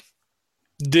like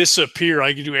disappear.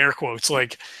 I can do air quotes.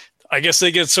 Like I guess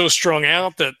they get so strung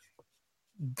out that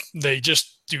they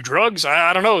just do drugs.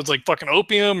 I don't know. It's like fucking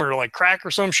opium or like crack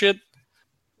or some shit.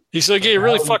 He said, "Yeah, you're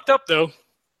really fucked up though."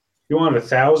 You want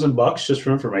 $1,000 just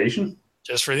for information?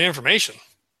 Just for the information.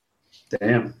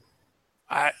 Damn.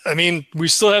 I mean, we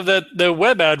still have the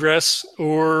web address,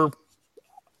 or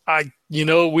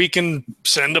we can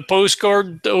send a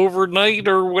postcard overnight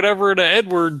or whatever to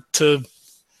Edward to.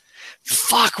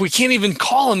 Fuck, we can't even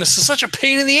call him. This is such a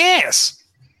pain in the ass.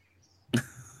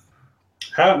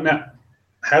 How do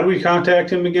we contact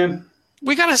him again?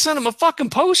 We gotta send him a fucking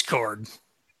postcard.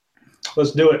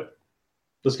 Let's do it.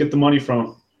 Let's get the money from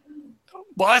him.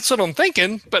 Well, that's what I'm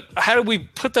thinking. But how do we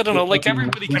put that on like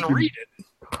everybody can read it?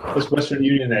 Let's Western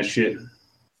Union that shit.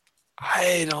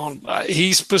 I don't.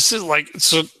 He's specific. Like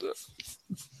so,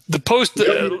 the post. We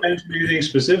don't need to mention anything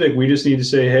specific. We just need to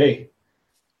say, hey,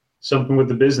 something with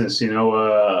the business. Repair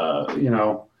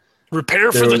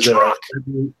for the truck.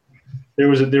 There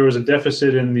was a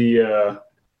deficit in the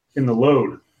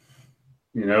load.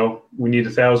 We need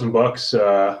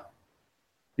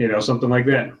 $1,000. Something like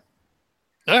that.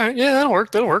 All right, yeah, that'll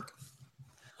work.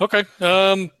 Okay.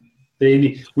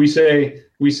 We say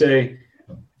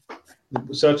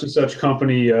such and such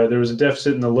company. There was a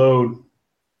deficit in the load,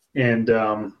 and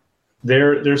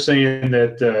they're saying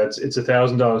that it's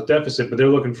 $1,000 deficit, but they're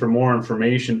looking for more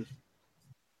information.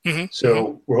 Mm-hmm.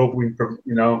 So we're hoping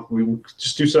we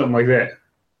just do something like that.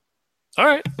 All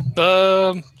right.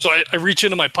 So I reach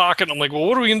into my pocket and I'm like, well,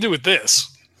 what are we gonna do with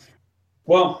this?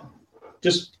 Well,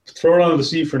 just throw it on the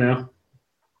seat for now.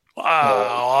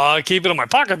 I'll keep it in my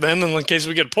pocket then, in case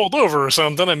we get pulled over or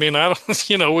something. I mean, I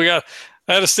don't, we got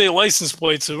out of state license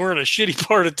plates, so we're in a shitty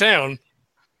part of town.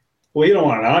 Well, you don't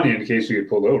want it on you in case we get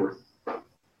pulled over.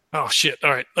 Oh shit! All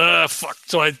right. Fuck.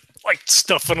 So I like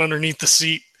stuff it underneath the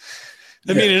seat.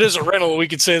 I mean, it is a rental. We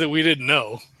could say that we didn't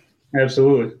know.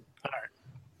 Absolutely.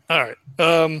 All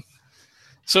right.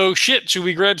 So shit. Should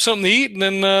we grab something to eat and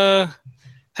then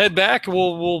head back?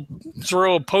 We'll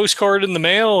throw a postcard in the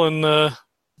mail and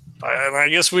I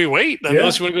guess we wait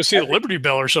unless we want to go see the Liberty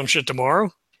Bell or some shit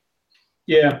tomorrow.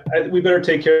 Yeah, we better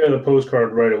take care of the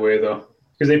postcard right away though,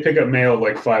 because they pick up mail at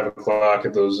like 5 o'clock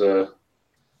at those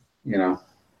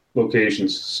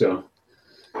locations. So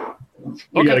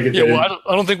we gotta get that. Well,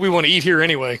 I don't think we want to eat here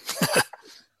anyway.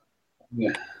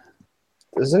 Yeah.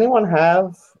 Does anyone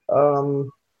have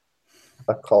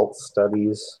occult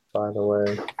studies, by the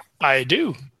way? I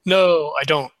do. No, I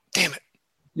don't. Damn it.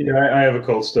 Yeah, I have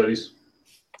occult studies.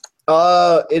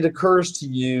 It occurs to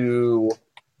you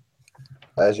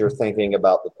as you're thinking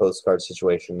about the postcard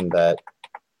situation, that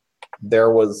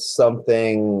there was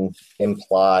something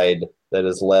implied that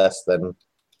is less than,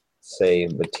 say,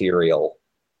 material.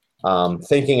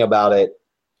 Thinking about it,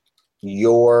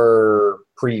 your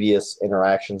previous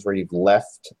interactions where you've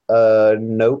left a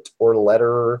note or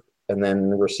letter and then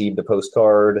received a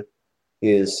postcard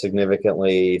is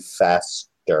significantly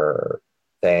faster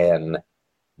than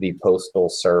the postal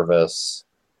service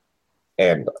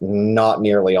and not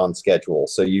nearly on schedule.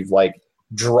 So you've like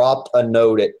dropped a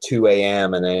note at 2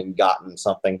 a.m. and then gotten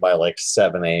something by like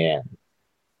 7 a.m.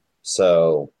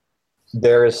 So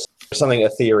there's something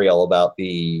ethereal about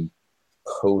the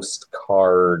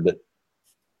postcard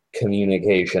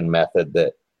communication method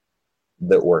that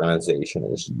the organization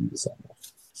is using.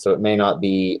 So it may not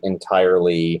be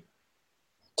entirely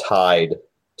tied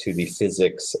to the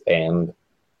physics and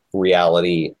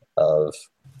reality of,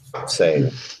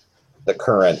 say, the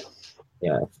current,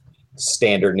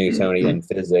 standard Newtonian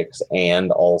physics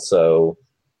and also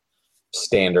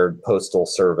standard postal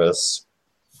service.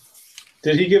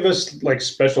 Did he give us like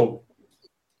special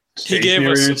us stationery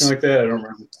or anything like that? I don't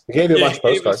remember. He gave you a bunch of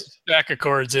postcards. A stack of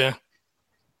cards, yeah.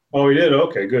 Oh, he did?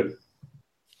 Okay, good.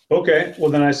 Okay, well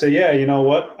then I say, yeah, you know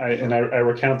what? I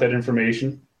recount that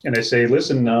information and I say,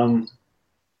 listen,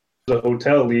 the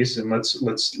hotel lease, and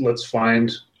let's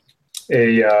find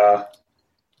a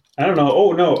I don't know.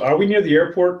 Oh no, are we near the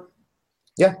airport?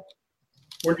 Yeah,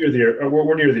 we're near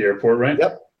the airport, right?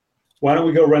 Yep. Why don't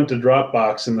we go rent a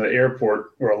Dropbox in the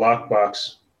airport or a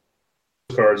lockbox?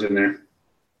 Cards in there.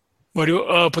 Why do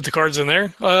you put the cards in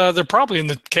there? They're probably in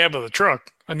the cab of the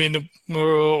truck. I mean,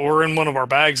 or in one of our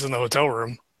bags in the hotel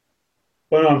room.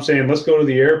 Well, no, I'm saying let's go to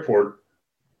the airport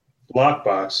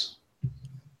lockbox,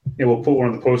 and we'll put one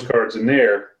of the postcards in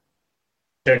there.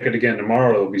 Check it again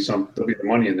tomorrow. There'll be the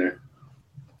money in there.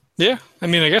 Yeah, I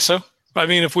mean, I guess so. I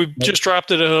mean, if we just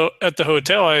dropped it at the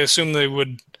hotel, I assume they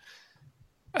would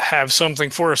have something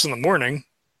for us in the morning,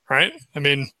 right? I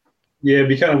mean, yeah, it'd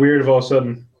be kind of weird if all of a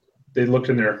sudden they looked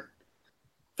in there.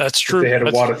 That's true. They had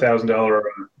a $1,000,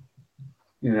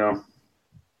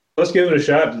 Let's give it a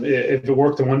shot. If it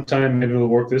worked the one time, maybe it'll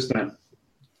work this time.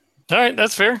 All right,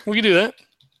 that's fair. We can do that.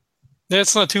 Yeah,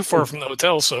 it's not too far from the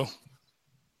hotel, so.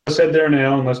 Let's head there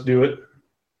now and let's do it.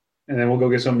 And then we'll go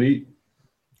get something to eat.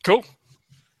 Cool.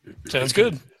 Sounds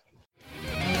good.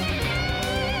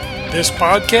 This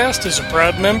podcast is a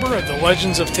proud member of the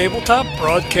Legends of Tabletop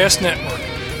Broadcast Network.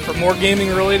 For more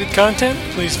gaming-related content,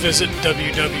 please visit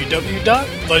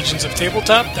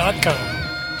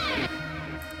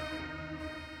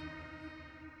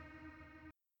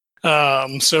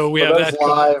www.legendsoftabletop.com. So we have that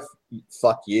live.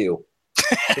 Fuck you.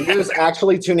 If you're just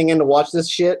actually tuning in to watch this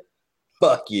shit,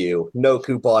 fuck you. No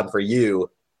coupon for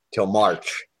you till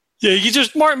March. Yeah, you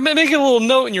just make a little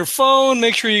note in your phone.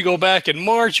 Make sure you go back in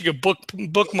March. You can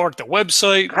bookmark the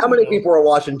website. How many people are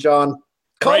watching, John?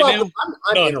 Right now,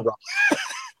 I'm interrupting.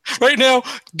 Right now,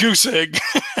 goose egg.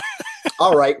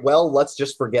 All right, well, let's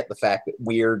just forget the fact that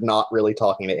we're not really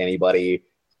talking to anybody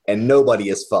and nobody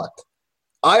is fucked.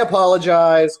 I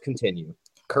apologize. Continue.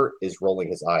 Kurt is rolling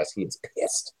his eyes. He is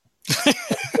pissed.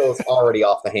 So it's already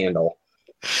off the handle.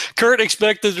 Kurt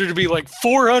expected there to be like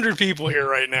 400 people here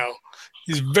right now.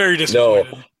 He's very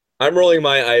disappointed. No, I'm rolling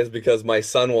my eyes because my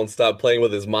son won't stop playing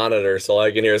with his monitor, so all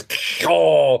I can hear is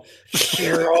oh.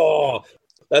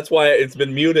 That's why it's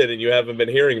been muted and you haven't been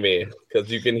hearing me,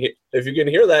 because if you can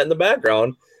hear that in the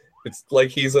background, it's like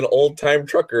he's an old time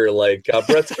trucker, like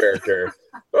Brett's character.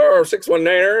 Oh,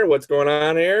 619er, what's going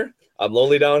on here? I'm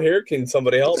lonely down here. Can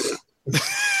somebody help me?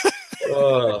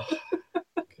 Oh,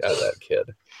 God, that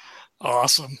kid.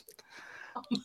 Awesome.